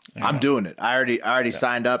 I'm doing it. I already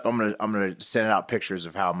signed up. I'm gonna send out pictures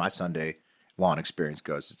of how my Sunday lawn experience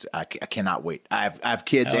goes. I cannot wait. I have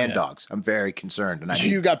kids and dogs. I'm very concerned, and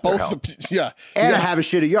you got both. And I have a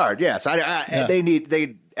shitty yard. Yes, they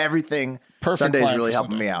need everything. Perfect. Sunday's really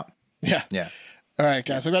helping me out. Yeah. All right,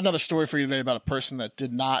 guys. I've got another story for you today about a person that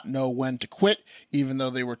did not know when to quit, even though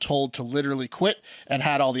they were told to literally quit and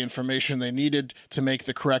had all the information they needed to make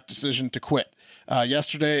the correct decision to quit.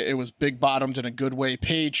 Yesterday, it was big bottomed in a good way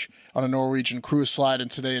Paige on a Norwegian cruise slide,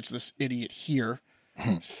 and today it's this idiot here,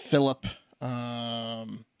 Philip.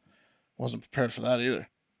 Wasn't prepared for that either.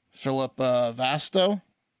 Philip Vasto.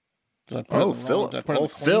 Philip.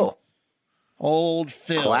 Phil. Old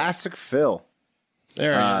Phil. Classic Phil.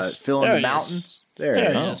 There he is. Phil in the mountains. There he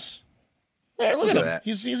is. There, look at him. That.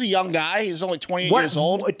 He's a young guy. He's only 28 years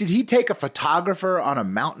old. Did he take a photographer on a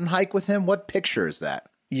mountain hike with him? What picture is that?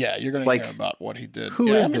 Yeah, you're going to hear about what he did. Who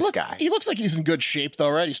is this guy? He looks like he's in good shape, though,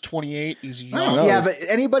 right? He's 28. He's young. Yeah, but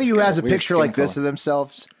anybody who has a picture like this of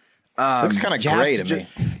themselves looks kind of gray to me.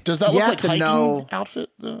 Does that look like hiking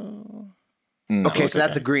outfit, though? No, okay, so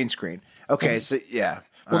that's a green screen. Okay, so yeah.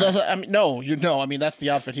 Well, that's that's the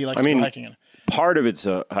outfit he likes to go hiking in. Part of it's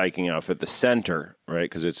a hiking outfit, the center, right?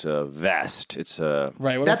 Because it's a vest. It's a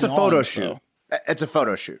right. That's a photo shoot. It's a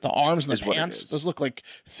photo shoot. The arms and the pants, those look like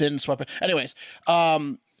thin sweatpants. Anyways,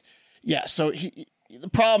 yeah. So the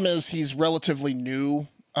problem is he's relatively new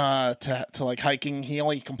to like hiking. He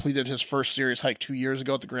only completed his first serious hike 2 years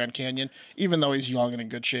ago at the Grand Canyon, even though he's young and in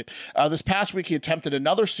good shape. This past week, he attempted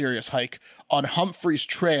another serious hike on Humphreys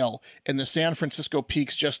Trail in the San Francisco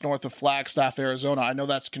Peaks, just north of Flagstaff, Arizona. I know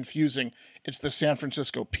that's confusing. It's the San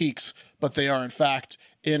Francisco Peaks, but they are in fact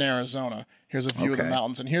in Arizona. Here's a view of the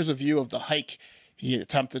mountains, and here's a view of the hike he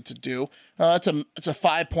attempted to do. It's a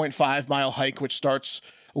 5.5 mile hike, which starts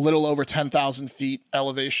a little over 10,000 feet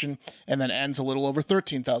elevation and then ends a little over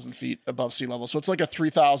 13,000 feet above sea level. So it's like a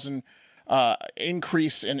 3,000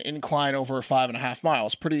 increase in incline over 5.5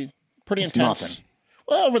 miles. Pretty intense. Nothing.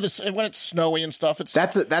 Well, over this when it's snowy and stuff,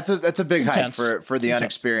 that's a big hike for the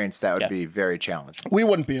unexperienced. That would be very challenging. We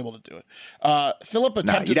wouldn't be able to do it. Philip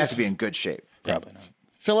attempted. No, you'd have to be in good shape. Probably not.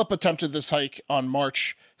 Philip attempted this hike on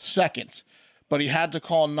March 2nd, but he had to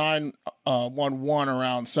call 911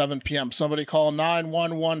 around 7 p.m. Somebody call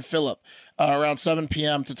 911 Philip. around 7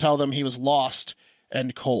 p.m. to tell them he was lost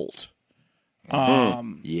and cold.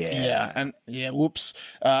 Whoops.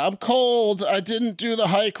 I'm cold. I didn't do the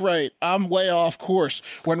hike right. I'm way off course.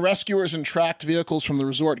 When rescuers and tracked vehicles from the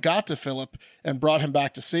resort got to Philip and brought him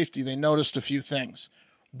back to safety, they noticed a few things.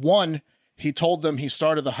 One, he told them he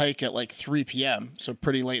started the hike at like 3 p.m., so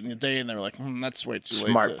pretty late in the day, and they were like, that's way too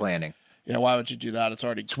late. Smart planning. Yeah, why would you do that?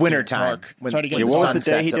 It's winter time. Dark. It's already getting what was the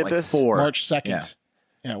day he did this? March 2nd.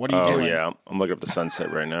 Yeah, what are you doing? Oh, yeah. I'm looking up the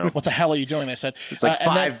sunset right now. What the hell are you doing? They said. It's like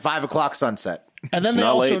 5 o'clock sunset. And then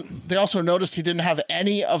they also noticed he didn't have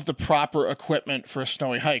any of the proper equipment for a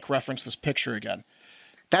snowy hike. Reference this picture again.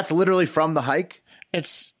 That's literally from the hike?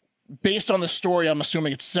 It's based on the story. I'm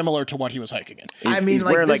assuming it's similar to what he was hiking in. He's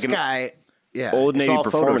wearing this guy. Yeah, Old Navy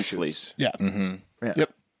performance fleece. Yeah. Yeah.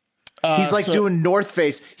 Yep. He's doing North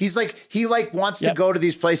Face. He's he wants to go to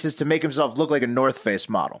these places to make himself look like a North Face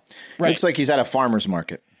model. Right. Looks like he's at a farmer's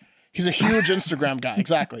market. He's a huge Instagram guy.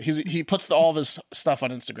 Exactly. He puts all of his stuff on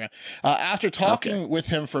Instagram. After talking with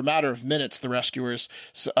him for a matter of minutes, the rescuers,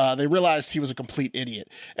 they realized he was a complete idiot.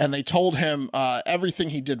 And they told him everything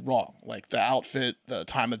he did wrong, like the outfit, the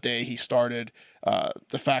time of day he started,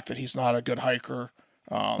 the fact that he's not a good hiker,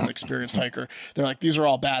 an experienced hiker. They're like, these are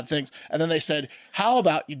all bad things. And then they said, how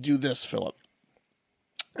about you do this, Philip?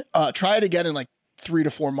 Try it again in like 3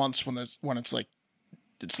 to 4 months when it's like,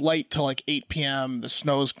 it's light till like 8 p.m. The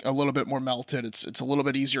snow's a little bit more melted. It's a little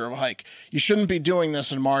bit easier of a hike. You shouldn't be doing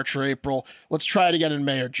this in March or April. Let's try it again in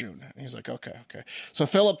May or June. And he's like, okay. So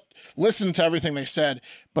Philip listened to everything they said,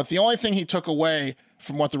 but the only thing he took away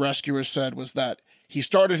from what the rescuers said was that he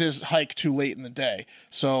started his hike too late in the day.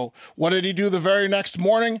 So what did he do the very next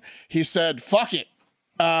morning? He said, fuck it.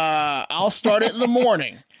 I'll start it in the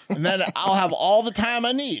morning, and then I'll have all the time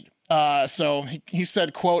I need. So he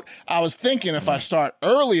said, quote, I was thinking if I start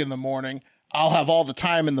early in the morning, I'll have all the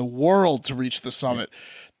time in the world to reach the summit.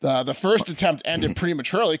 The first attempt ended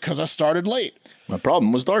prematurely because I started late. My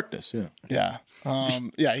problem was darkness. Yeah.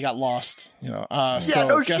 He got lost,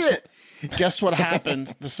 shit. Guess what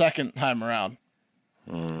happened the second time around?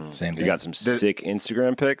 Same thing. You got some sick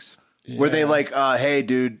Instagram pics? Yeah. Were they like, hey,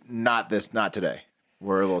 dude, not today.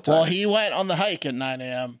 We're a little tired. Well, he went on the hike at 9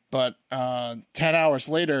 a.m., but 10 hours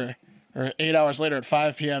later, or 8 hours later at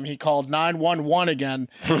 5 p.m., he called 911 again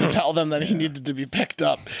to tell them that he needed to be picked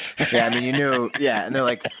up. Yeah, I mean, you knew. Yeah, and they're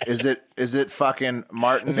like, is it fucking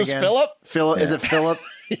Martin is this again? Philip? Yeah. Is it Philip?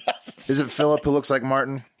 Yes. Is it Philip who looks like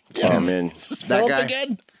Martin? Yeah. Oh, man. Is this That Philip guy?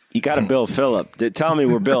 again? You got to bill Philip. Tell me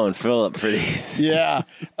we're billing Philip for these. Yeah.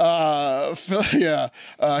 He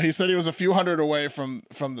said he was a few hundred away from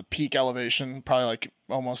the peak elevation, probably like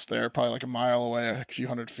almost there, probably like a mile away, a few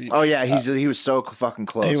hundred feet. Oh, yeah. He was so fucking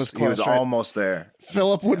close. He was close, right? Almost there.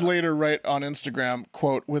 Philip would later write on Instagram,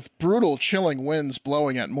 quote, with brutal, chilling winds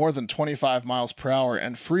blowing at more than 25 miles per hour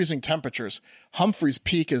and freezing temperatures, Humphreys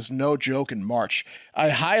Peak is no joke in March. I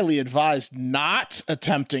highly advise not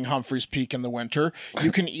attempting Humphreys Peak in the winter.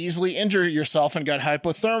 You can easily injure yourself and get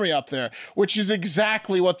hypothermia up there, which is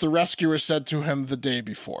exactly what the rescuer said to him the day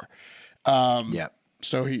before.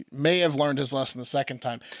 So he may have learned his lesson the second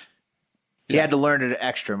time. He had to learn it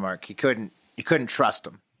extra, Mark. You couldn't trust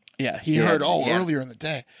him. Yeah, he heard earlier in the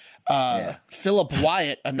day. Philip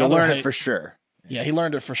Wyatt, another You'll learn it for sure. Yeah, he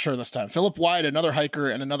learned it for sure this time. Philip Wyatt, another hiker,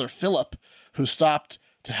 and another Philip who stopped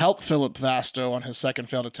to help Philip Vasto on his second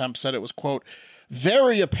failed attempt, said it was, quote,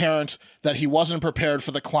 very apparent that he wasn't prepared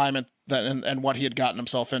for the climate and what he had gotten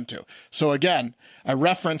himself into. So again, I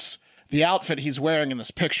reference the outfit he's wearing in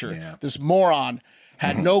this picture. Yeah. This moron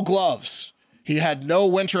had no gloves. He had no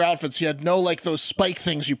winter outfits. He had no, like, those spike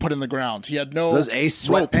things you put in the ground. He had no... Those Ace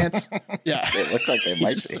sweatpants? Yeah. They look like they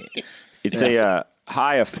might be. It's a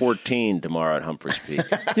high of 14 tomorrow at Humphreys Peak.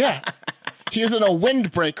 Yeah. He is in a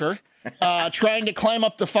windbreaker trying to climb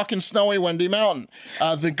up the fucking snowy, windy mountain.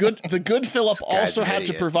 The good Philip also had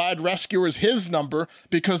to provide rescuers his number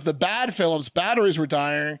because the bad Philip's batteries were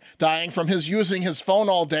dying from his using his phone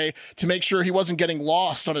all day to make sure he wasn't getting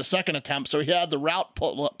lost on his second attempt. So he had the route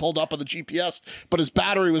pulled up on the GPS, but his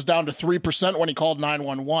battery was down to 3% when he called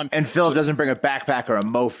 911. And Philip doesn't bring a backpack or a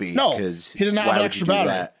Mophie. No, he didn't have an extra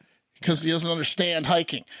battery. Because he doesn't understand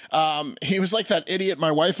hiking. He was like that idiot my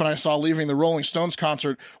wife and I saw leaving the Rolling Stones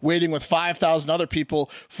concert, waiting with 5,000 other people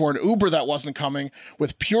for an Uber that wasn't coming,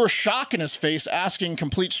 with pure shock in his face, asking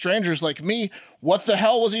complete strangers like me, what the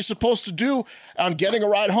hell was he supposed to do on getting a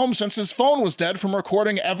ride home since his phone was dead from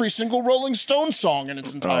recording every single Rolling Stones song in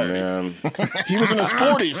its entirety? Man. He was in his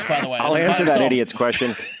 40s, by the way. I'll answer that idiot's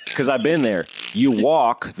question because I've been there. You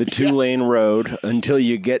walk the 2-lane road until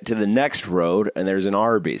you get to the next road, and there's an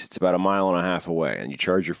Arby's. It's about 1.5 miles away, and you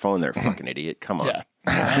charge your phone there, fucking idiot. Come on. Yeah,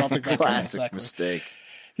 I don't think that Classic exactly. mistake.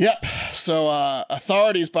 Yep. So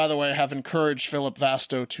authorities, by the way, have encouraged Philip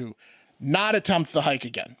Vasto to not attempt the hike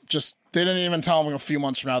again. They didn't even tell him a few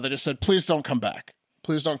months from now. They just said, please don't come back.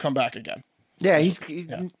 Please don't come back again. Yeah,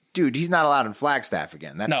 dude, he's not allowed in Flagstaff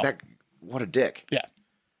again. What a dick. Yeah.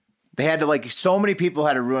 They had to so many people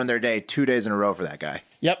had to ruin their day 2 days in a row for that guy.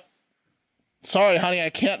 Yep. Sorry, honey, I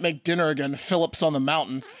can't make dinner again. Philip's on the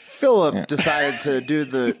mountain. Philip decided to do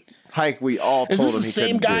the hike we all told him he couldn't do. Is this the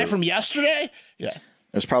same guy from yesterday? Yeah.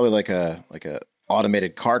 There's probably like a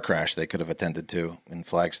automated car crash they could have attended to in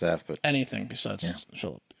Flagstaff, but anything besides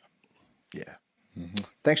Philip. Yeah. Mm-hmm.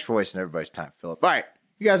 Thanks for wasting everybody's time, Philip. All right,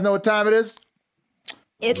 you guys know what time it is?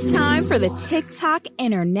 It's time for the TikTok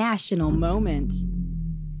International Moment.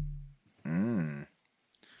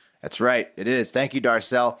 That's right. It is. Thank you,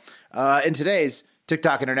 Darcel. In today's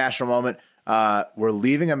TikTok International Moment, we're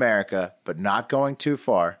leaving America, but not going too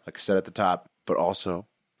far, like I said at the top, but also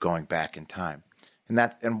going back in time.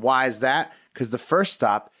 And why is that? Because the first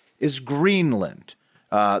stop is Greenland,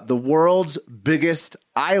 the world's biggest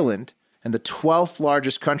island and the 12th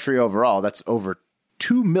largest country overall. That's over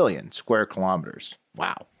 2 million square kilometers.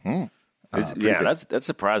 Wow. That's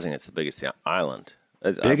surprising. It's the biggest island.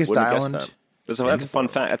 Biggest island. That's a fun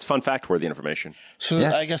fact. That's fun fact-worthy information. So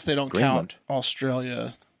yes. I guess they don't count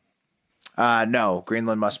Australia. No,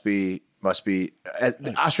 Greenland must be.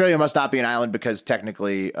 Australia must not be an island because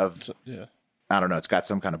technically I don't know. It's got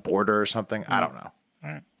some kind of border or something. I don't know. All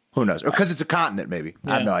right. Who knows? Or because it's a continent, maybe.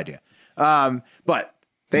 I have no idea. But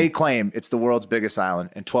they claim it's the world's biggest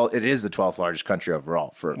island, and it is the 12th largest country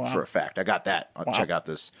overall for a fact. I got that. I'll check out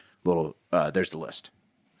this little. There's the list.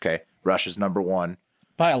 Okay, Russia's number one.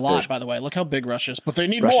 By a lot, by the way. Look how big Russia is. But they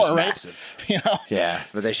need Russia's more, right? Massive. Yeah,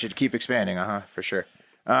 but they should keep expanding. For sure.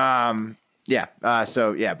 But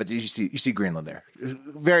you see Greenland there,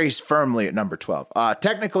 very firmly at number 12.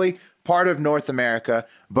 Technically part of North America,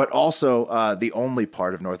 but also the only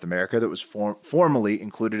part of North America that was formally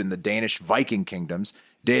included in the Danish Viking kingdoms,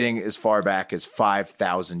 dating as far back as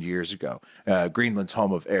 5,000 years ago. Greenland's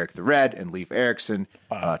home of Eric the Red and Leif Erikson.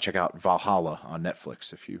 Check out Valhalla on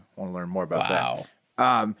Netflix if you want to learn more about that.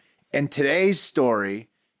 And today's story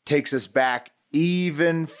takes us back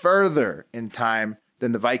even further in time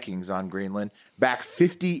than the Vikings on Greenland, back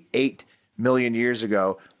 58 million years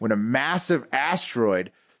ago when a massive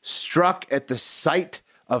asteroid struck at the site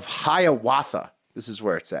of Hiawatha. This is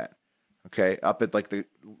where it's at. Okay, up at the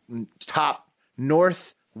top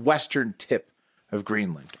northwestern tip of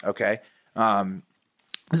Greenland. Okay,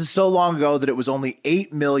 this is so long ago that it was only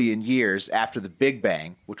 8 million years after the Big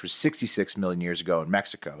Bang, which was 66 million years ago in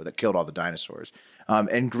Mexico, that killed all the dinosaurs.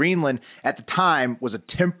 And Greenland at the time was a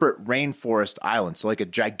temperate rainforest island, so like a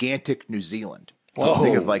gigantic New Zealand. Whoa.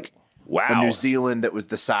 Think of a New Zealand that was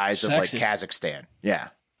the size of Kazakhstan. Yeah,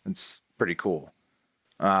 it's pretty cool.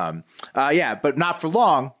 But not for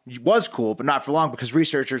long. It was cool, but not for long because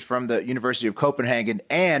researchers from the University of Copenhagen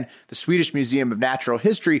and the Swedish Museum of Natural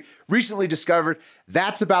History recently discovered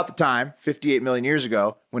that's about the time, 58 million years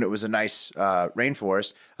ago, when it was a nice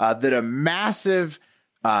rainforest, that a massive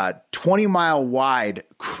 20-mile wide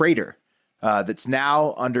crater that's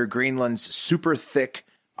now under Greenland's super thick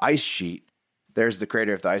ice sheet. There's the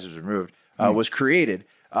crater if the ice was removed, was created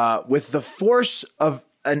with the force of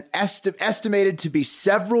an estimated to be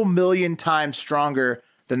several million times stronger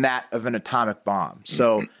than that of an atomic bomb.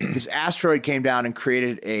 So this asteroid came down and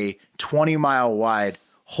created a 20-mile wide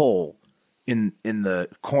hole in the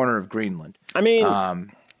corner of Greenland. I mean,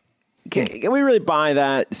 can we really buy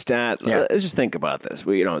that stat? Yeah. Let's just think about this.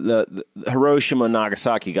 The Hiroshima and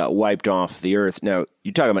Nagasaki got wiped off the earth. Now,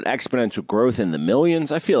 you're talking about exponential growth in the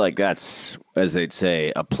millions. I feel like that's, as they'd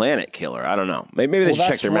say, a planet killer. I don't know. Maybe they should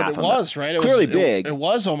check their math on that. It was, right? It Clearly was, big. It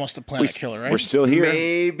was almost a planet killer, right? We're still here.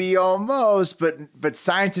 Maybe almost, but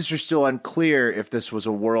scientists are still unclear if this was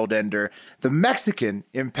a world ender. The Mexican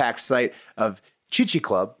impact site of Chichi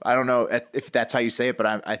Club, I don't know if that's how you say it, but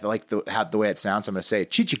I like the way it sounds. I'm going to say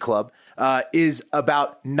it. Chichi Club is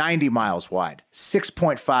about 90 miles wide,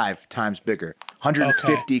 6.5 times bigger,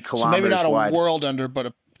 150 kilometers wide. So maybe not a world ender,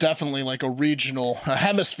 but definitely like a regional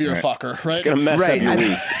hemisphere fucker, right? It's going to mess up your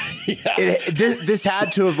week. This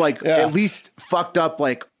had to have at least fucked up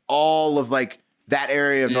all of that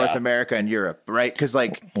area of North America and Europe, right? Because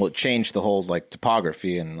like, well, it changed the whole like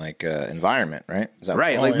topography and like environment, right? Is that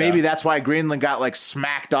right? Like maybe that's why Greenland got like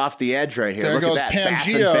smacked off the edge right here. There Look goes at that,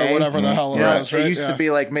 Pangea or whatever the hell it was. Right? It used to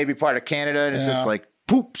be like maybe part of Canada, and it's just like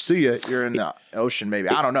poop. See ya. You're in the ocean. Maybe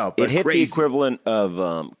I don't know. But it hit crazy. the equivalent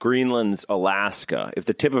of Greenland's Alaska. If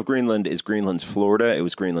the tip of Greenland is Greenland's Florida, it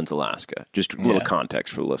was Greenland's Alaska. Just a little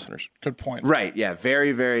context for the listeners. Good point. Right? Yeah.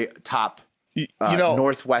 Very, very top.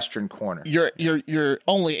 Northwestern corner. You're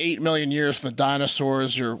only 8 million years from the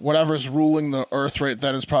dinosaurs. You're whatever's ruling the Earth right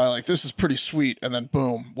then is probably like, this is pretty sweet, and then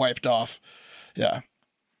boom, wiped off. Yeah.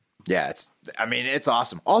 Yeah, it's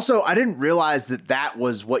awesome. Also, I didn't realize that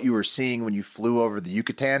was what you were seeing when you flew over the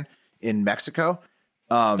Yucatan in Mexico.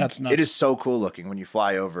 That's nuts. It is so cool looking when you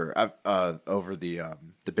fly over the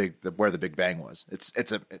where the Big Bang was. It's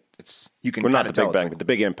you can not the tell Big Bang, but the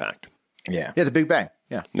Big Impact. Yeah, the Big Bang.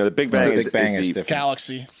 Yeah, no, the Big Bang is the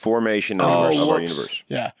galaxy formation of our universe.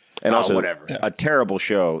 Yeah, and also whatever. A terrible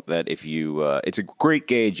show that if you, it's a great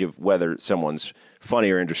gauge of whether someone's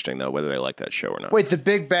funny or interesting, though, whether they like that show or not. Wait, the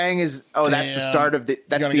Big Bang is that's the start of the.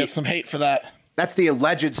 That's gonna get some hate for that. That's the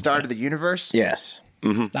alleged start of the universe. Yes,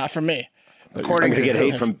 not from me. According to get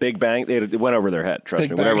hate from Big Bang, it went over their head. Trust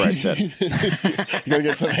me, whatever I said. You're gonna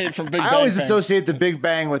get some hate from Big Bang. I always associate the Big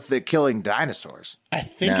Bang with the killing dinosaurs. I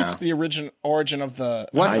think it's the origin of the.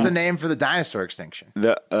 What's the name for the dinosaur extinction?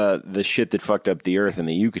 The shit that fucked up the Earth in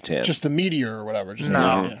the Yucatan. Just the meteor or whatever. Just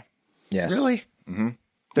Yes. Really? Mm-hmm.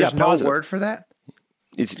 There's no word for that.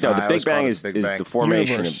 The Big Bang is the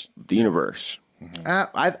formation of the universe.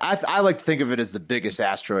 I like to think of it as the biggest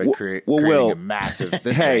asteroid creating a massive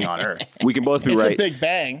thing on Earth. We can both be it's right. It's a Big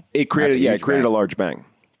Bang. It created a large bang.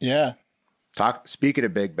 Yeah. Speaking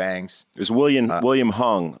of Big Bangs, it was William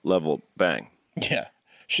Hung level bang. Yeah,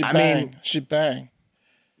 she bang.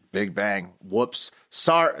 Big Bang. Whoops.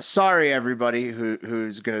 Sorry, everybody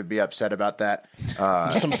who's going to be upset about that.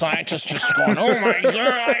 Some scientists just going, oh my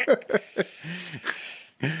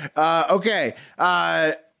god. Okay.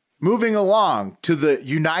 Moving along to the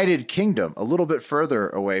United Kingdom, a little bit further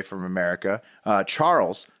away from America,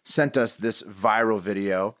 Charles sent us this viral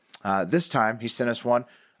video. This time, he sent us one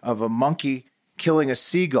of a monkey killing a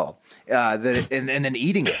seagull and then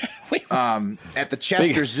eating it at the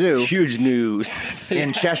Chester Zoo. Huge news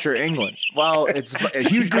in Cheshire, England. Well, it's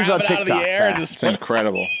huge news on TikTok. It's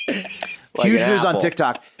incredible. Huge news on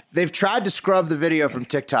TikTok. They've tried to scrub the video from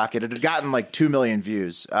TikTok. It had gotten like 2 million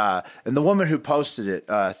views. And the woman who posted it,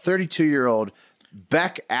 32-year-old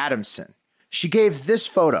Beck Adamson, she gave this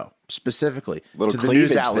photo specifically to the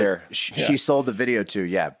news outlet she sold the video to.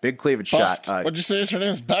 Yeah, big cleavage shot. What'd you say her name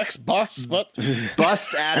is? Beck's Bust? What?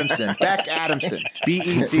 Bust Adamson. Beck Adamson.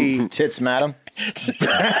 B-E-C. Tits, madam.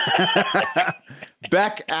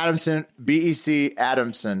 Beck Adamson. B-E-C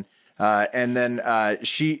Adamson. And then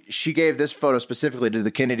she gave this photo specifically to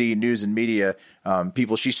the Kennedy News and Media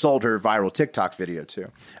people. She sold her viral TikTok video to.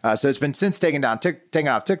 So it's been since taken off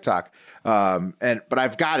TikTok. But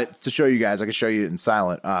I've got it to show you guys. I can show you it in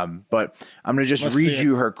silent. But I'm going to just read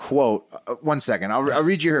you her quote. 1 second. I'll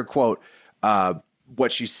read you her quote.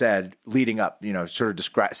 What she said leading up, sort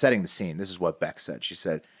of setting the scene. This is what Beck said. She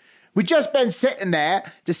said, "We just been sitting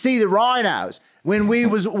there to see the rhinos when we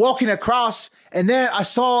was walking across, and then I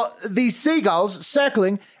saw these seagulls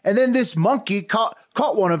circling, and then this monkey caught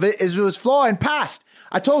one of it as it was flying past.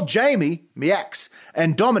 I told Jamie, my ex,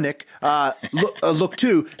 and Dominic, look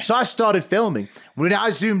too, so I started filming. When I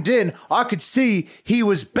zoomed in, I could see he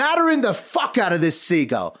was battering the fuck out of this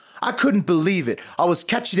seagull. I couldn't believe it. I was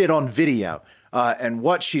catching it on video." And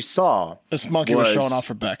what she saw, this monkey was showing off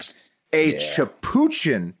her Becks. A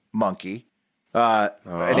Capuchin monkey,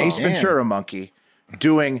 an Ace Ventura monkey,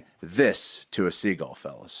 doing this to a seagull,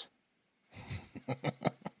 fellas.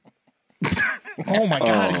 Oh my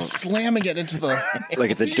God, he's slamming it into the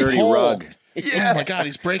like it's a dirty rug. Yeah. Oh my God,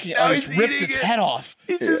 he's breaking it. Oh, he's ripped its head off.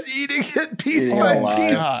 He's just eating it piece by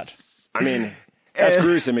piece. God. I mean, that's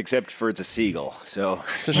gruesome, except for it's a seagull. So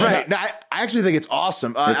right. No, I actually think it's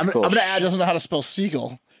awesome. I'm going to add. She doesn't know how to spell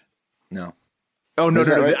seagull. No. Oh no!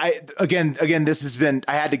 Right? Again, this has been.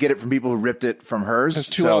 I had to get it from people who ripped it from hers. There's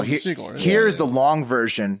 2 L's in seagull. Right? Here's the long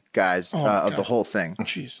version, guys, of the whole thing.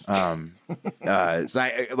 Jeez.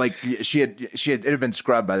 It had been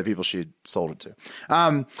scrubbed by the people she had sold it to.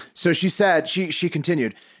 So she said she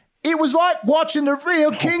continued. It was like watching the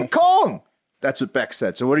real King Kong. That's what Beck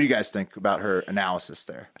said. So what do you guys think about her analysis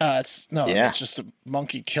there? It's just a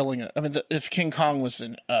monkey killing it. I mean, if King Kong was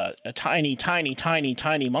a tiny, tiny, tiny,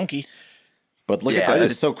 tiny monkey. But look at that.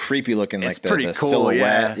 It's so creepy looking. It's like pretty the cool.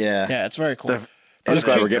 silhouette. Yeah, it's very cool. I'm just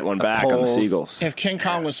glad we're getting one back on the seagulls. If King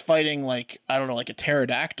Kong was fighting like a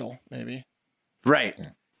pterodactyl, maybe. Right. Yeah.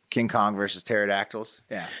 King Kong versus pterodactyls.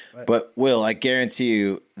 Yeah. But Will, I guarantee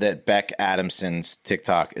you that Beck Adamson's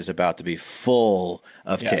TikTok is about to be full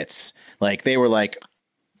of tits. Like they were like,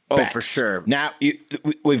 oh, for sure. Now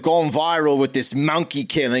we've gone viral with this monkey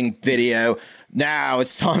killing video. Now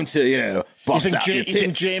it's time to, bust out your tits.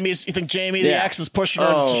 You think Jamie the ex is pushing her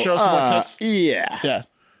to show some more tits? Yeah.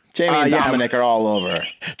 Jamie and Dominic are all over her.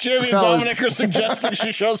 Jamie and Dominic are suggesting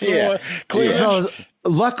she shows some more cleavage. Fellas,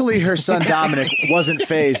 luckily, her son Dominic wasn't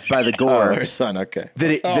fazed by the gore. Oh, her son, okay.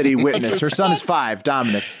 That he witnessed. Her son is 5,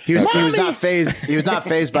 Dominic. He was not phased. He was not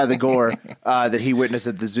phased by the gore that he witnessed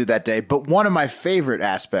at the zoo that day. But one of my favorite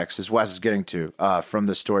aspects, as Wes is getting to from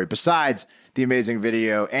the story, besides the amazing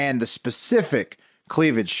video and the specific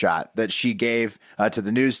cleavage shot that she gave to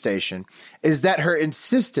the news station, is that her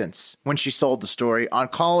insistence when she sold the story on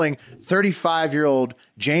calling 35-year-old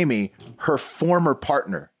Jamie her former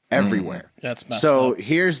partner everywhere. That's messed so up.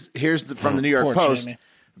 here's from the New York Post. Jamie.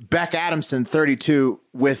 Beck Adamson, 32,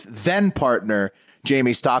 with then partner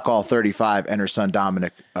Jamie Stockall, 35, and her son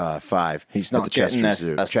Dominic, 5. He's not getting a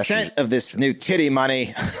cent of this new titty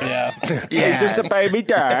money. Yeah. He's just a baby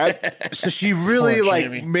dad. So she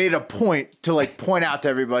really made a point to point out to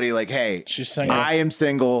everybody hey, she's single. I am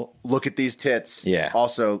single. Look at these tits. Yeah.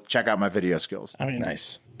 Also, check out my video skills. I mean,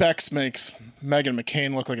 nice. Bex makes Meghan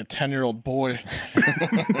McCain look like a 10-year-old boy.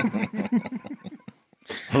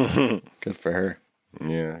 Good for her.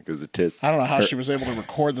 Yeah, because the tits. I don't know how she was able to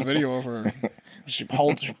record the video of her. She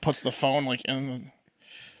puts the phone in the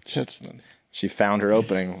tits. And then she found her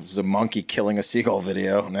opening. It was a monkey killing a seagull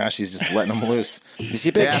video. Now she's just letting them loose. You see,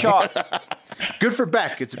 big shot. Good for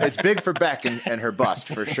Beck. It's big for Beck and her bust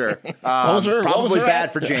for sure. Probably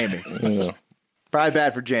bad for Jamie. Yeah. Probably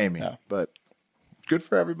bad for Jamie, but good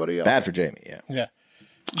for everybody else. Bad for Jamie. Yeah.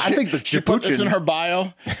 I think it's in her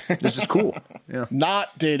bio. This is cool. Yeah.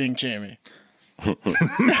 Not dating Jamie.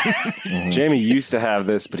 Jamie used to have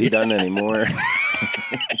this, but he doesn't anymore.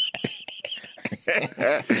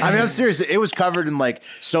 I mean, I'm serious. It was covered in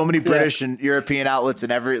so many British and European outlets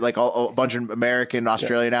and every a bunch of American,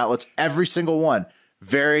 Australian outlets. Every single one,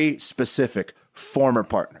 very specific former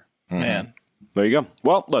partner. Man, there you go.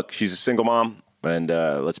 Well, look, she's a single mom, and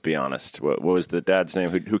let's be honest. What was the dad's name?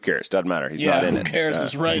 Who cares? Doesn't matter. He's not in it. Who cares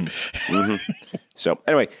is right. Mm-hmm. So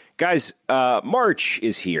anyway, guys, March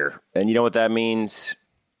is here, and you know what that means?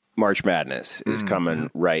 March Madness is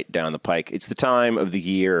coming right down the pike. It's the time of the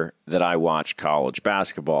year that I watch college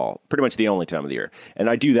basketball, pretty much the only time of the year. And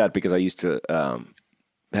I do that because I used to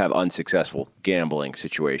have unsuccessful gambling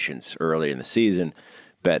situations early in the season,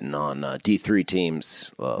 betting on D3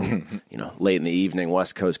 teams, late in the evening,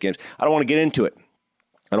 West Coast games. I don't want to get into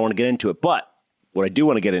it. But what I do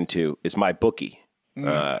want to get into is my bookie.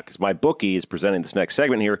 Because my bookie is presenting this next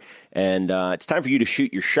segment here, and it's time for you to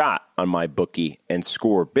shoot your shot on my bookie and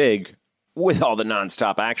score big with all the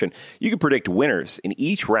nonstop action. You can predict winners in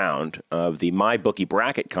each round of the My Bookie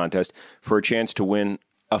bracket contest for a chance to win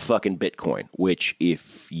a fucking Bitcoin, which,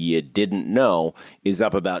 if you didn't know, is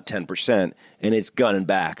up about 10%, and it's gunning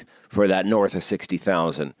back for that north of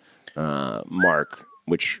 60,000 mark,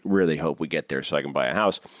 which really hope we get there so I can buy a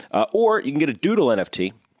house. Or you can get a Doodle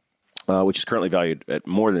NFT, which is currently valued at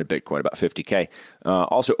more than a Bitcoin, about $50K.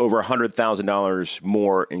 Also over $100,000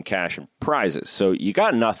 more in cash and prizes. So you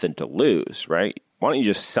got nothing to lose, right? Why don't you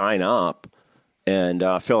just sign up and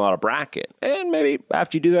fill out a bracket? And maybe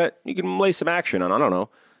after you do that, you can lay some action on, I don't know,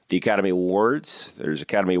 the Academy Awards. There's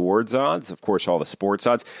Academy Awards odds. Of course, all the sports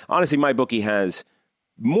odds. Honestly, MyBookie has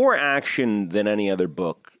more action than any other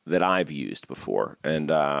book that I've used before.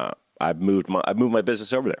 And I've moved my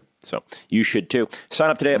business over there. So you should too.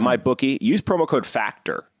 Sign up today at MyBookie. Use promo code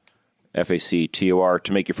FACTOR, FACTOR,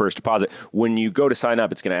 to make your first deposit. When you go to sign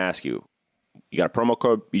up, it's going to ask you got a promo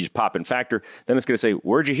code, you just pop in FACTOR. Then it's going to say,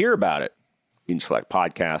 where'd you hear about it? You can select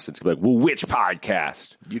podcast. It's going to be like, well, which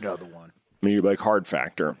podcast? You know the one. I mean, you're like Hard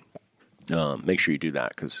Factor. Make sure you do that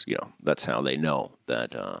because, that's how they know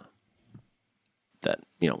that,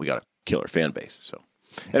 we got a killer fan base. So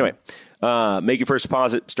anyway, make your first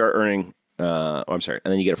deposit, start earning. And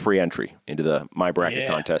then you get a free entry into the My Bracket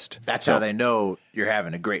contest. That's how they know you're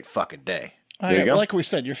having a great fucking day. There you go. Like we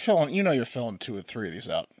said, you're filling 2 or 3 of these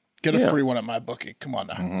out. Get a free one at MyBookie. Come on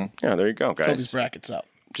now. Mm-hmm. Yeah, there you go, guys. Fill these brackets out.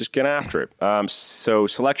 Just get after it. So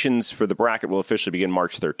selections for the bracket will officially begin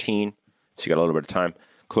March 13. So you got a little bit of time.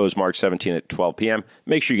 Close March 17 at 12 p.m.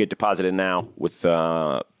 Make sure you get deposited now with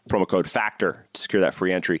promo code FACTOR to secure that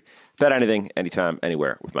free entry. Bet anything, anytime,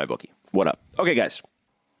 anywhere with MyBookie. What up? Okay, guys.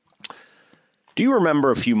 Do you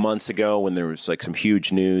remember a few months ago when there was some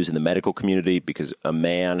huge news in the medical community because a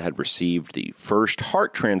man had received the first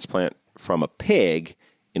heart transplant from a pig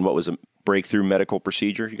in what was breakthrough medical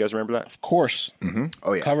procedure. You guys remember that? Of course. Mm-hmm.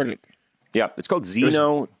 Oh, yeah. Covered it. Yeah, it's called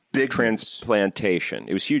xenotransplantation.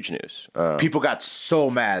 It was huge news. People got so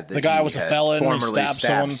mad that the guy was a felon. Formerly He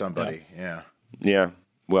stabbed somebody. Yeah.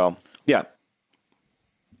 Well, yeah.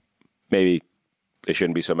 Maybe they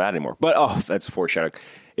shouldn't be so mad anymore. But, that's foreshadowing.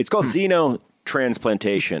 It's called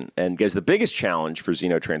xenotransplantation. And guys, the biggest challenge for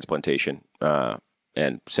xenotransplantation,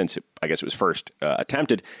 and since I guess it was first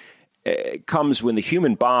attempted, it comes when the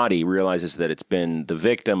human body realizes that it's been the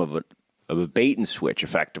victim of a bait and switch,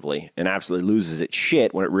 effectively, and absolutely loses its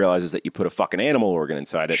shit when it realizes that you put a fucking animal organ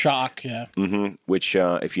inside it. Shock, yeah. Mm-hmm. Which,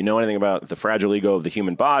 if you know anything about the fragile ego of the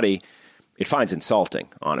human body, it finds insulting,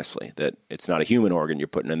 honestly, that it's not a human organ you're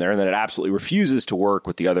putting in there, and that it absolutely refuses to work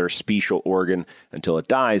with the other special organ until it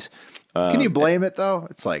dies. Can you blame it, though?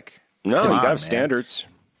 It's like... No, you got to have standards.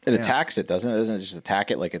 It attacks it, doesn't it? Doesn't it just attack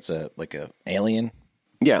it like it's a alien?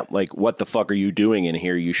 Yeah, like, what the fuck are you doing in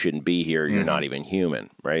here? You shouldn't be here. You're not even human,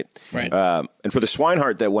 right? Right. And for the swine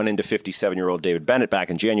heart that went into 57-year-old David Bennett back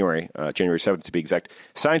in January 7th to be exact,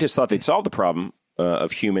 scientists thought they'd solve the problem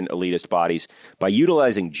of human elitist bodies by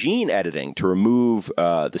utilizing gene editing to remove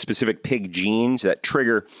the specific pig genes that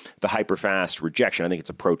trigger the hyperfast rejection. I think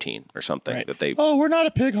it's a protein or something that they... Oh, we're not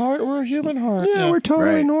a pig heart. We're a human heart. Yeah, we're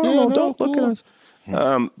totally normal. Yeah, no, Don't look at cool. us.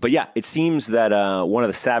 But yeah, it seems that one of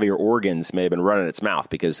the savvier organs may have been running its mouth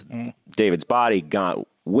because David's body got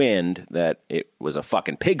wind that it was a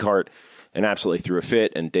fucking pig heart and absolutely threw a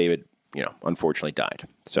fit, and David, unfortunately died.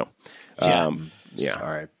 So, yeah.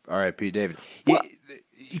 All right, P. David.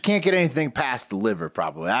 You can't get anything past the liver,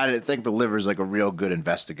 probably. I think the liver's like a real good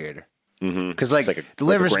investigator. Because the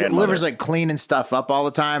liver's like cleaning stuff up all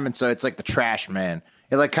the time, and so it's like the trash man.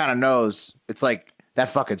 It like kind of knows. It's like that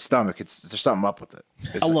fucking stomach. There's something up with it.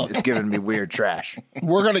 It's giving me weird trash.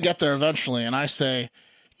 We're gonna get there eventually, and I say,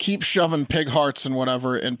 keep shoving pig hearts and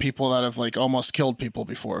whatever in people that have like almost killed people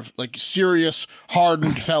before. Like serious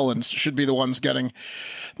hardened felons should be the ones getting,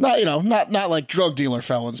 not like drug dealer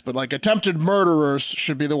felons, but like attempted murderers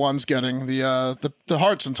should be the ones getting the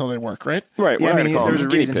hearts until they work, right? Right. Yeah, there's a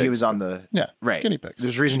reason he was on the right. Guinea pigs.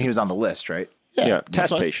 There's a reason he was on the list, right? Yeah,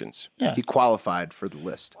 test patients. Yeah. He qualified for the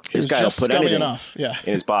list. This guy will put anything enough. Yeah.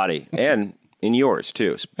 in his body and in yours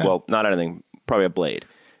too. Well, not anything, probably a blade.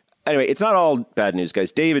 Anyway, it's not all bad news,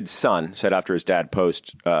 guys. David's son said after his dad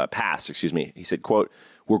passed, he said, quote,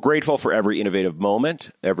 "We're grateful for every innovative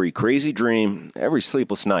moment, every crazy dream, every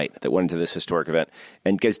sleepless night that went into this historic event."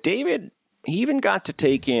 And guys, David, he even got to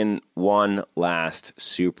take in one last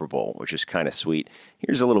Super Bowl, which is kind of sweet.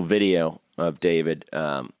 Here's a little video of David,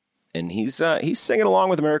 and he's singing along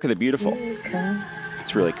with America the Beautiful.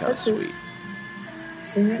 It's really kind of sweet.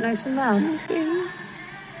 Sing it nice and loud.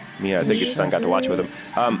 Yeah, I think his son got to watch it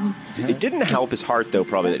with him. It didn't help his heart, though,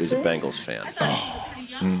 probably that he was a Bengals fan.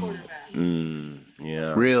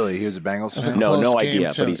 Yeah. Really? He was a Bengals fan? No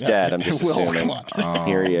idea, but he's dead. I'm just assuming.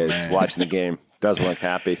 Here he is, man. watching the game. Doesn't look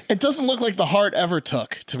happy. It doesn't look like the heart ever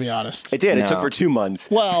took, to be honest. It did. No. It took for 2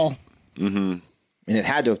 months. Well... Mm-hmm. I mean, it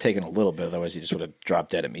had to have taken a little bit, otherwise he just would have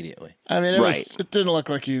dropped dead immediately. I mean, it didn't look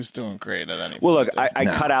like he was doing great at any point. Well, look, I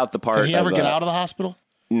cut out the part. Did he ever get out of the hospital?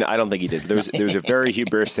 No, I don't think he did. There was a very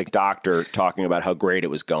hubristic doctor talking about how great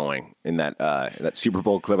it was going in that Super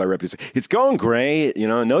Bowl clip I read. It's going great,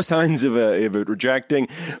 no signs of it rejecting.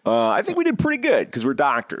 I think we did pretty good because we're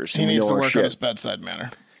doctors. He needs to work on his bedside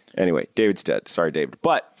manner. Anyway, David's dead. Sorry, David.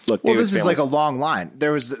 But look, well, David's this is like a long line.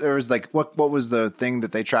 There was like what was the thing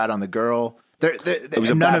that they tried on the girl? It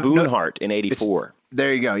was a baboon heart in '84.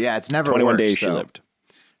 There you go. Yeah, it's never 21 worked, days she lived.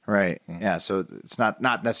 Right. Yeah. So it's not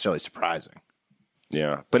necessarily surprising.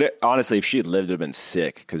 Yeah, but honestly, if she had lived, it would have been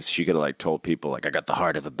sick because she could have told people I got the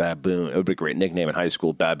heart of a baboon. It would be a great nickname in high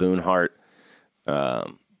school, baboon heart.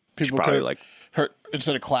 People probably hurt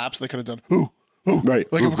instead of claps. They could have done ooh.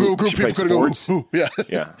 Right. Like a group she played sports. Ooh. Yeah.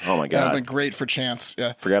 Yeah. Oh my God. That would have been great for chance.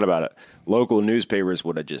 Yeah. Forget about it. Local newspapers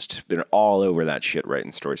would have just been all over that shit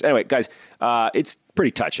writing stories. Anyway, guys, it's pretty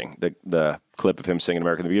touching, the clip of him singing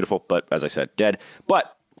America the Beautiful, but as I said, dead.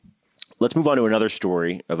 But let's move on to another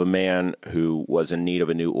story of a man who was in need of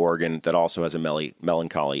a new organ that also has a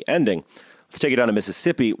melancholy ending. Let's take it down to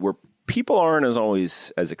Mississippi, where people aren't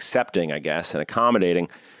always as accepting, I guess, and accommodating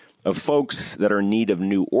of folks that are in need of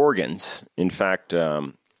new organs. In fact,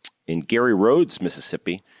 in Gary Rhodes,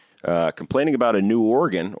 Mississippi, complaining about a new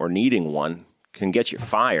organ or needing one can get you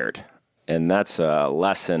fired. And that's a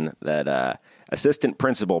lesson that Assistant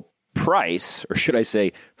Principal Price, or should I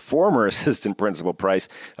say former Assistant Principal Price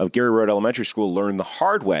of Gary Road Elementary School, learned the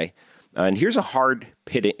hard way. And here's a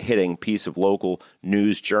hard-hitting piece of local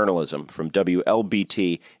news journalism from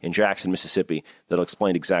WLBT in Jackson, Mississippi, that'll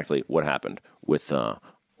explain exactly what happened with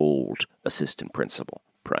old assistant principal,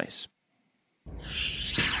 Price.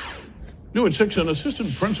 New at 6, an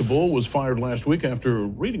assistant principal was fired last week after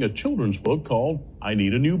reading a children's book called I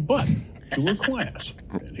Need a New Butt to her class,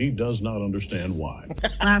 and he does not understand why.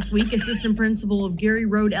 Last week, assistant principal of Gary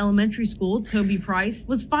Road Elementary School, Toby Price,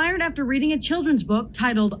 was fired after reading a children's book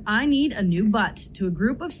titled I Need a New Butt to a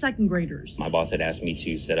group of second graders. My boss had asked me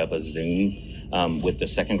to set up a Zoom with the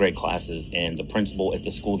second grade classes and the principal at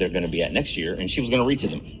the school they're going to be at next year, and she was going to read to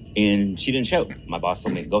them. And she didn't show. My boss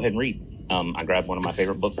told me, go ahead and read. I grabbed one of my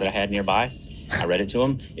favorite books that I had nearby. I read it to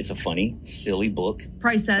him. It's a funny, silly book.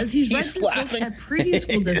 Price says he's read this book at previous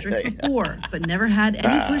school districts before, but never had any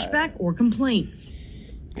pushback or complaints.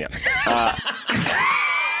 Yeah.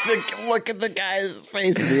 Look at the guy's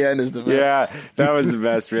face at the end is the best. Yeah, that was the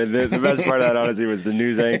best, man. The best part of that, honestly, was the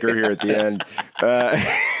news anchor here at the end.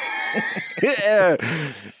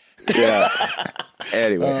 Yeah.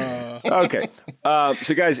 Anyway, okay.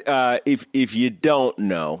 So, guys, if you don't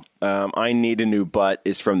know, I Need a New Butt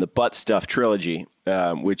is from the Butt Stuff trilogy,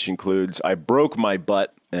 which includes I Broke My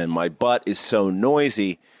Butt and My Butt is So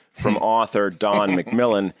Noisy from author Don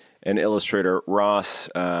McMillan and illustrator Ross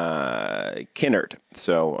Kinnard.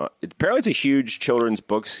 So apparently it's a huge children's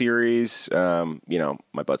book series.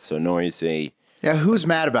 My Butt's So Noisy. Yeah, who's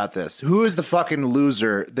mad about this? Who is the fucking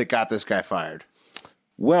loser that got this guy fired?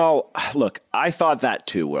 Well, look, I thought that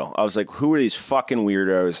too, Will. I was like, who are these fucking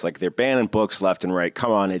weirdos? Like, they're banning books left and right.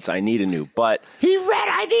 Come on, it's I Need a New Butt. He read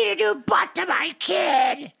I Need a New Butt to my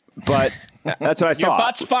kid. But that's what I thought. Your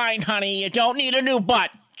butt's fine, honey. You don't need a new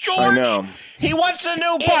butt. George, I know. He wants a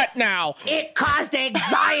new butt now. It caused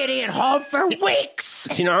anxiety at home for weeks.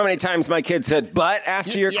 Do you know how many times my kid said butt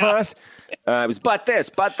after your class? It was butt this,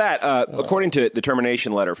 butt that. According to the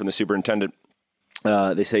termination letter from the superintendent,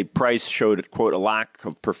 they say Price showed, quote, a lack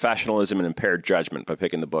of professionalism and impaired judgment by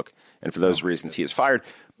picking the book. And for those reasons, he is fired.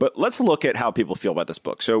 But let's look at how people feel about this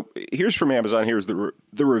book. So here's from Amazon. Here's the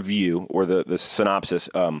review or the synopsis.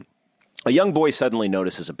 A young boy suddenly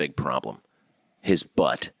notices a big problem. His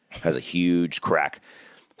butt has a huge crack.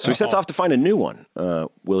 So he sets off to find a new one.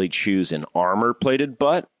 Will he choose an armor-plated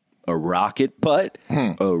butt, a rocket butt,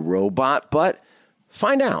 a robot butt?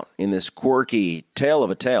 Find out in this quirky tale of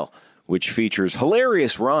a tale, which features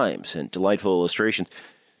hilarious rhymes and delightful illustrations.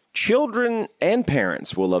 Children and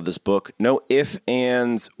parents will love this book. No ifs,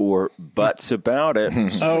 ands, or buts about it.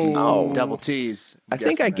 Double T's. I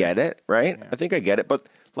think I get it, right? Yeah. I think I get it, but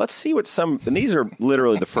let's see what and these are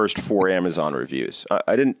literally the first 4 Amazon reviews.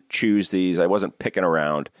 I didn't choose these. I wasn't picking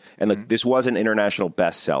around. And this was an international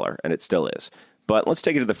bestseller, and it still is. But let's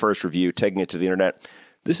take it to the first review, taking it to the internet.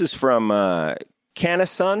 This is from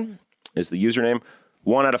Canasun is the username.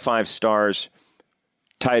 1 out of 5 stars,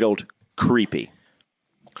 titled Creepy.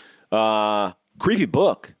 Creepy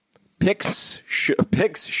book. Pics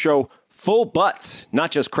show full butts, not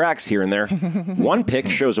just cracks here and there. One pic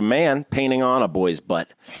shows a man painting on a boy's butt.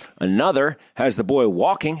 Another has the boy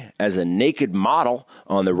walking as a naked model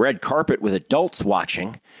on the red carpet with adults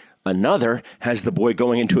watching. Another has the boy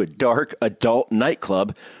going into a dark adult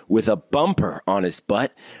nightclub with a bumper on his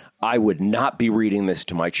butt. I would not be reading this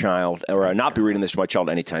to my child, or not be reading this to my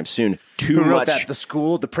child anytime soon. Who wrote that? The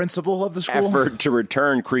school, the principal of the school? Effort to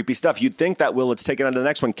return creepy stuff. You'd think that, Will. Let's take it on to the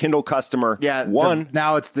next one. Kindle customer 1.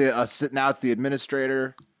 Now it's the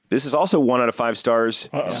administrator. This is also 1 out of 5 stars.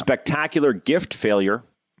 Spectacular gift failure.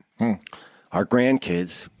 Our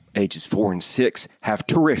grandkids, ages 4 and 6, have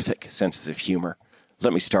terrific senses of humor.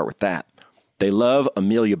 Let me start with that. They love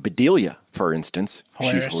Amelia Bedelia, for instance.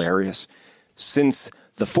 Hilarious. She's hilarious. Since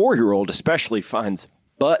the 4-year-old especially finds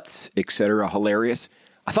butts, etc. hilarious,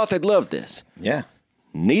 I thought they'd love this. Yeah.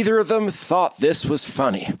 Neither of them thought this was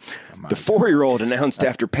funny. The 4-year-old announced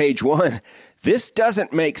after page 1, "This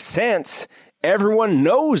doesn't make sense. Everyone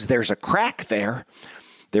knows there's a crack there."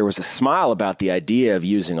 There was a smile about the idea of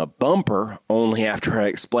using a bumper only after I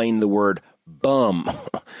explained the word bum.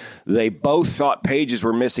 They both thought pages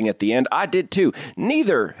were missing at the end. I did too.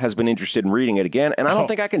 Neither has been interested in reading it again, and I don't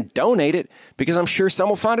think I can donate it because I'm sure some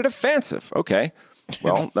will find it offensive. Okay.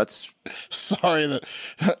 Well, that's... Sorry that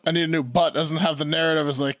I Need a New Butt doesn't have the narrative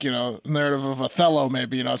as narrative of Othello,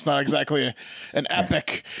 maybe. It's not exactly an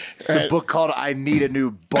epic. It's a book called I Need a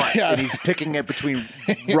New Butt, and he's picking it between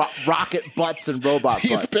rocket butts and robot butts.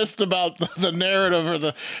 He's pissed about the narrative or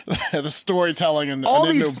the storytelling. And all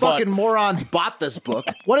these fucking morons bought this book.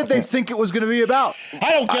 What did they think it was going to be about?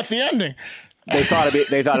 I don't get the ending. They thought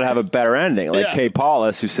it'd have a better ending. Like Kay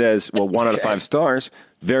Paulus, who says, 1 out of 5 stars,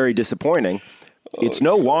 very disappointing. It's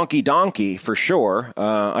no wonky donkey for sure.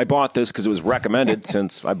 I bought this because it was recommended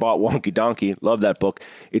since I bought Wonky Donkey. Love that book.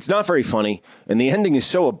 It's not very funny, and the ending is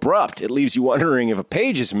so abrupt it leaves you wondering if a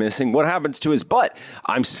page is missing, what happens to his butt.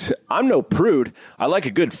 I'm no prude. I like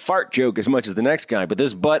a good fart joke as much as the next guy, but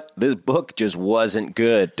this book just wasn't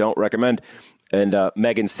good. Don't recommend. And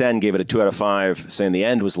Megan Sen gave it a 2 out of 5, saying the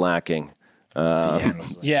end was lacking.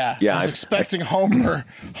 Yeah, I was expecting Homer's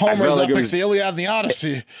like epics, the Iliad and the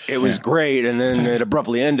Odyssey. It was great, and then it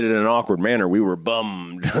abruptly ended in an awkward manner. We were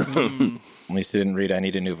bummed. At least they didn't read "I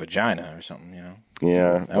Need a New Vagina" or something, you know.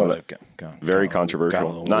 Yeah, that would have very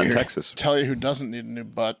controversial. Not in Texas. Tell you who doesn't need a new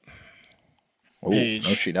butt. Paige.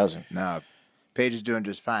 No, she doesn't. No, Paige is doing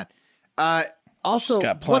just fine. Also,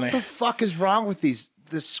 got plenty. what the fuck is wrong with this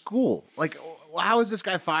school? Like, how is this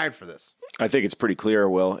guy fired for this? I think it's pretty clear,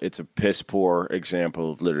 Will. It's a piss poor example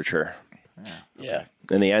of literature. Yeah.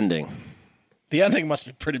 And the ending. The ending must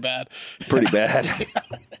be pretty bad. Pretty bad.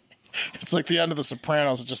 It's like the end of The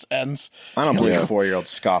Sopranos. It just ends. I don't believe a 4-year-old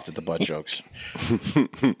scoffed at the butt jokes.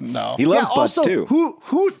 No. He loves butts, also, too.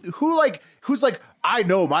 Who's like, I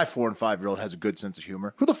know my 4 and 5-year-old has a good sense of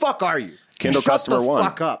humor. Who the fuck are you? Kindle Shut customer the one.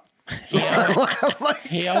 fuck up.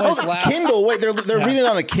 He always laughs. Kindle? Wait, they're reading it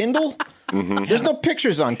on a Kindle? Mm-hmm. There's no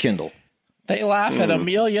pictures on Kindle. They laugh at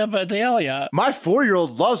Amelia Bedelia. My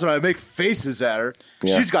 4-year-old loves when I make faces at her.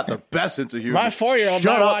 Yeah. She's got the best sense of humor. My 4-year-old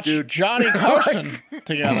Shut and I up, watch dude. Johnny Carson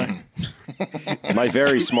together. My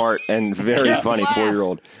very smart and very Just funny laugh.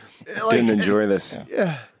 4-year-old didn't enjoy this.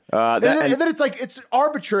 Yeah. And And then it's like, it's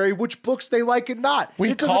arbitrary which books they like and not. We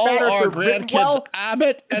It doesn't call matter if our they're written grandkids well.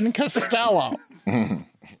 Abbott and Costello.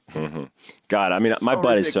 God, I mean, my So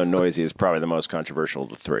butt is so ridiculous. noisy. It's probably the most controversial of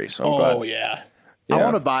the three. So I'm glad. Oh, yeah. I Yeah.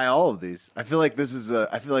 want to buy all of these. I feel like this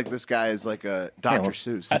guy is like a Dr.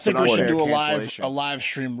 Seuss. I It's think an we should unfair do cancellation. a live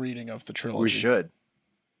stream reading of the trilogy. We should.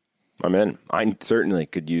 I'm in. I certainly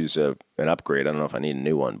could use an upgrade. I don't know if I need a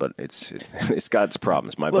new one, but it's got its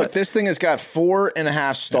problems. My Look, butt. this thing has got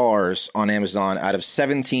 4.5 stars on Amazon out of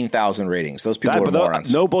 17,000 ratings. Those people are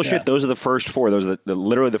morons. No bullshit. Those are the first 4. Those are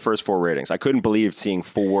literally the first 4 ratings. I couldn't believe seeing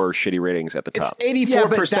 4 shitty ratings at the top. It's 84% Yeah,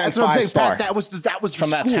 but that's what I'm 5 saying, star. Pat, that was From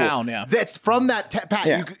the that school. town, yeah. That's from that Pat.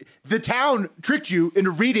 Yeah. The town tricked you into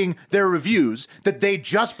reading their reviews that they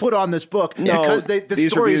just put on this book No, because the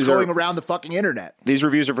these story is reviews are- going around the fucking internet. These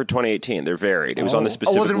reviews are for 2018. They're varied. It was on the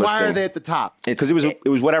specific well, then why listing. are they at the top? Because it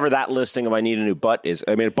was whatever that listing of "I Need a New Butt" is.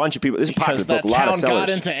 I mean, a bunch of people. This is a popular Because book. that A lot of town sellers. got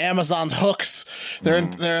into Amazon's hooks. They're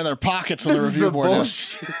in their pockets on This the is review a board. now.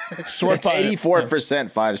 bullshit. Sort It's by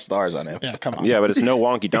 84% 5 stars on Amazon. Yeah, come on. Yeah, but it's no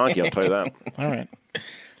wonky donkey. I'll tell you that. All right.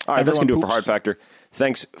 All right, that's gonna do it Everyone for Hard poops. Factor.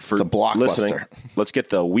 Thanks for It's a blockbuster. listening. Let's get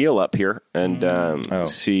the wheel up here and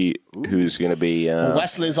see who's going to be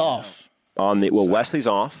Wesley's off. on the. Well, Wesley's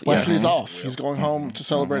off. Wesley's Yes. off. He's going home to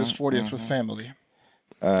celebrate his 40th with family.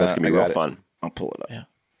 That's gonna be I real got it. fun. I'll pull it up. Yeah.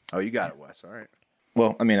 Oh, you got it, Wes. All right.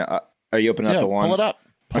 Well, I mean, are you opening up the one? Pull it up.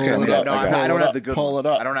 Okay, Pull I it got up. it. I got it. I don't Pull have the good Pull one. it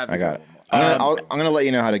up. I don't have the I got good it. one. I'm going to let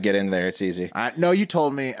you know how to get in there. It's easy. No, you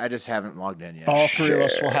told me. I just haven't logged in yet. All 3 of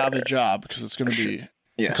us will have a job because it's going to be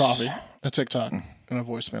Yes. a coffee, a TikTok, and a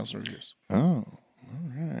voicemails and reviews. Oh, all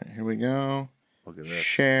right. Here we go. Look at this.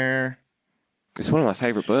 Share. It's one of my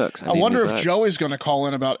favorite books. I wonder if Joey's going to call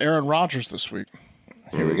in about Aaron Rodgers this week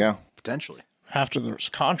Here we go. Potentially. after the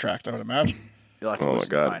contract, I would imagine. You'll have to Oh, my listen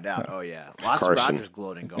God. to find out. Oh, yeah. Lots Carson. of Rodgers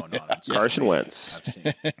gloating going on. Carson Wentz. I've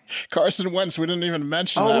seen it. Carson Wentz, we didn't even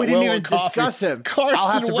mention that. Oh, we didn't Will even and coffee. discuss him. Carson I'll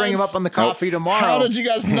have to bring him Wentz. up on the coffee tomorrow. How did you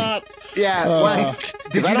guys not? Yeah, Wes,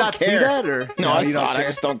 did I you don't not see care. that? Or No, I you don't saw it. I care?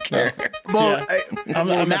 just don't care. Well, Yeah. well, I'm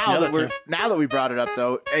now the that other two. now that we brought it up,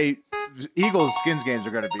 though, Eagles Skins games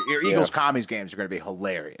are going to be, or Eagles Commies games are going to be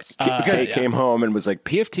hilarious Because he came home and was like,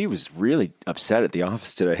 PFT was really upset at the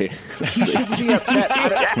office today. he shouldn't be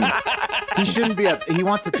upset. He shouldn't be up. He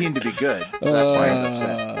wants the team to be good, so that's why he's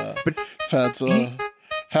upset. But Pat's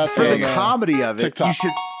for the comedy of it, TikTok.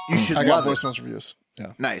 you should I got love it. voicemails reviews.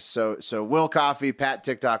 Yeah. Nice. So Will Coffee, Pat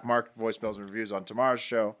TikTok, Mark voicemails and reviews on tomorrow's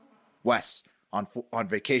show. Wes on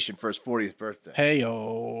vacation for his 40th birthday. Hey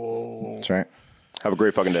yo. That's right. Have a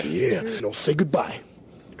great fucking day. Yeah. No, say goodbye.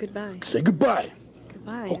 Goodbye. Say goodbye.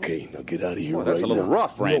 Goodbye. Okay, now get out of here Well, that's right a little now.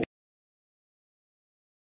 rough, Randy.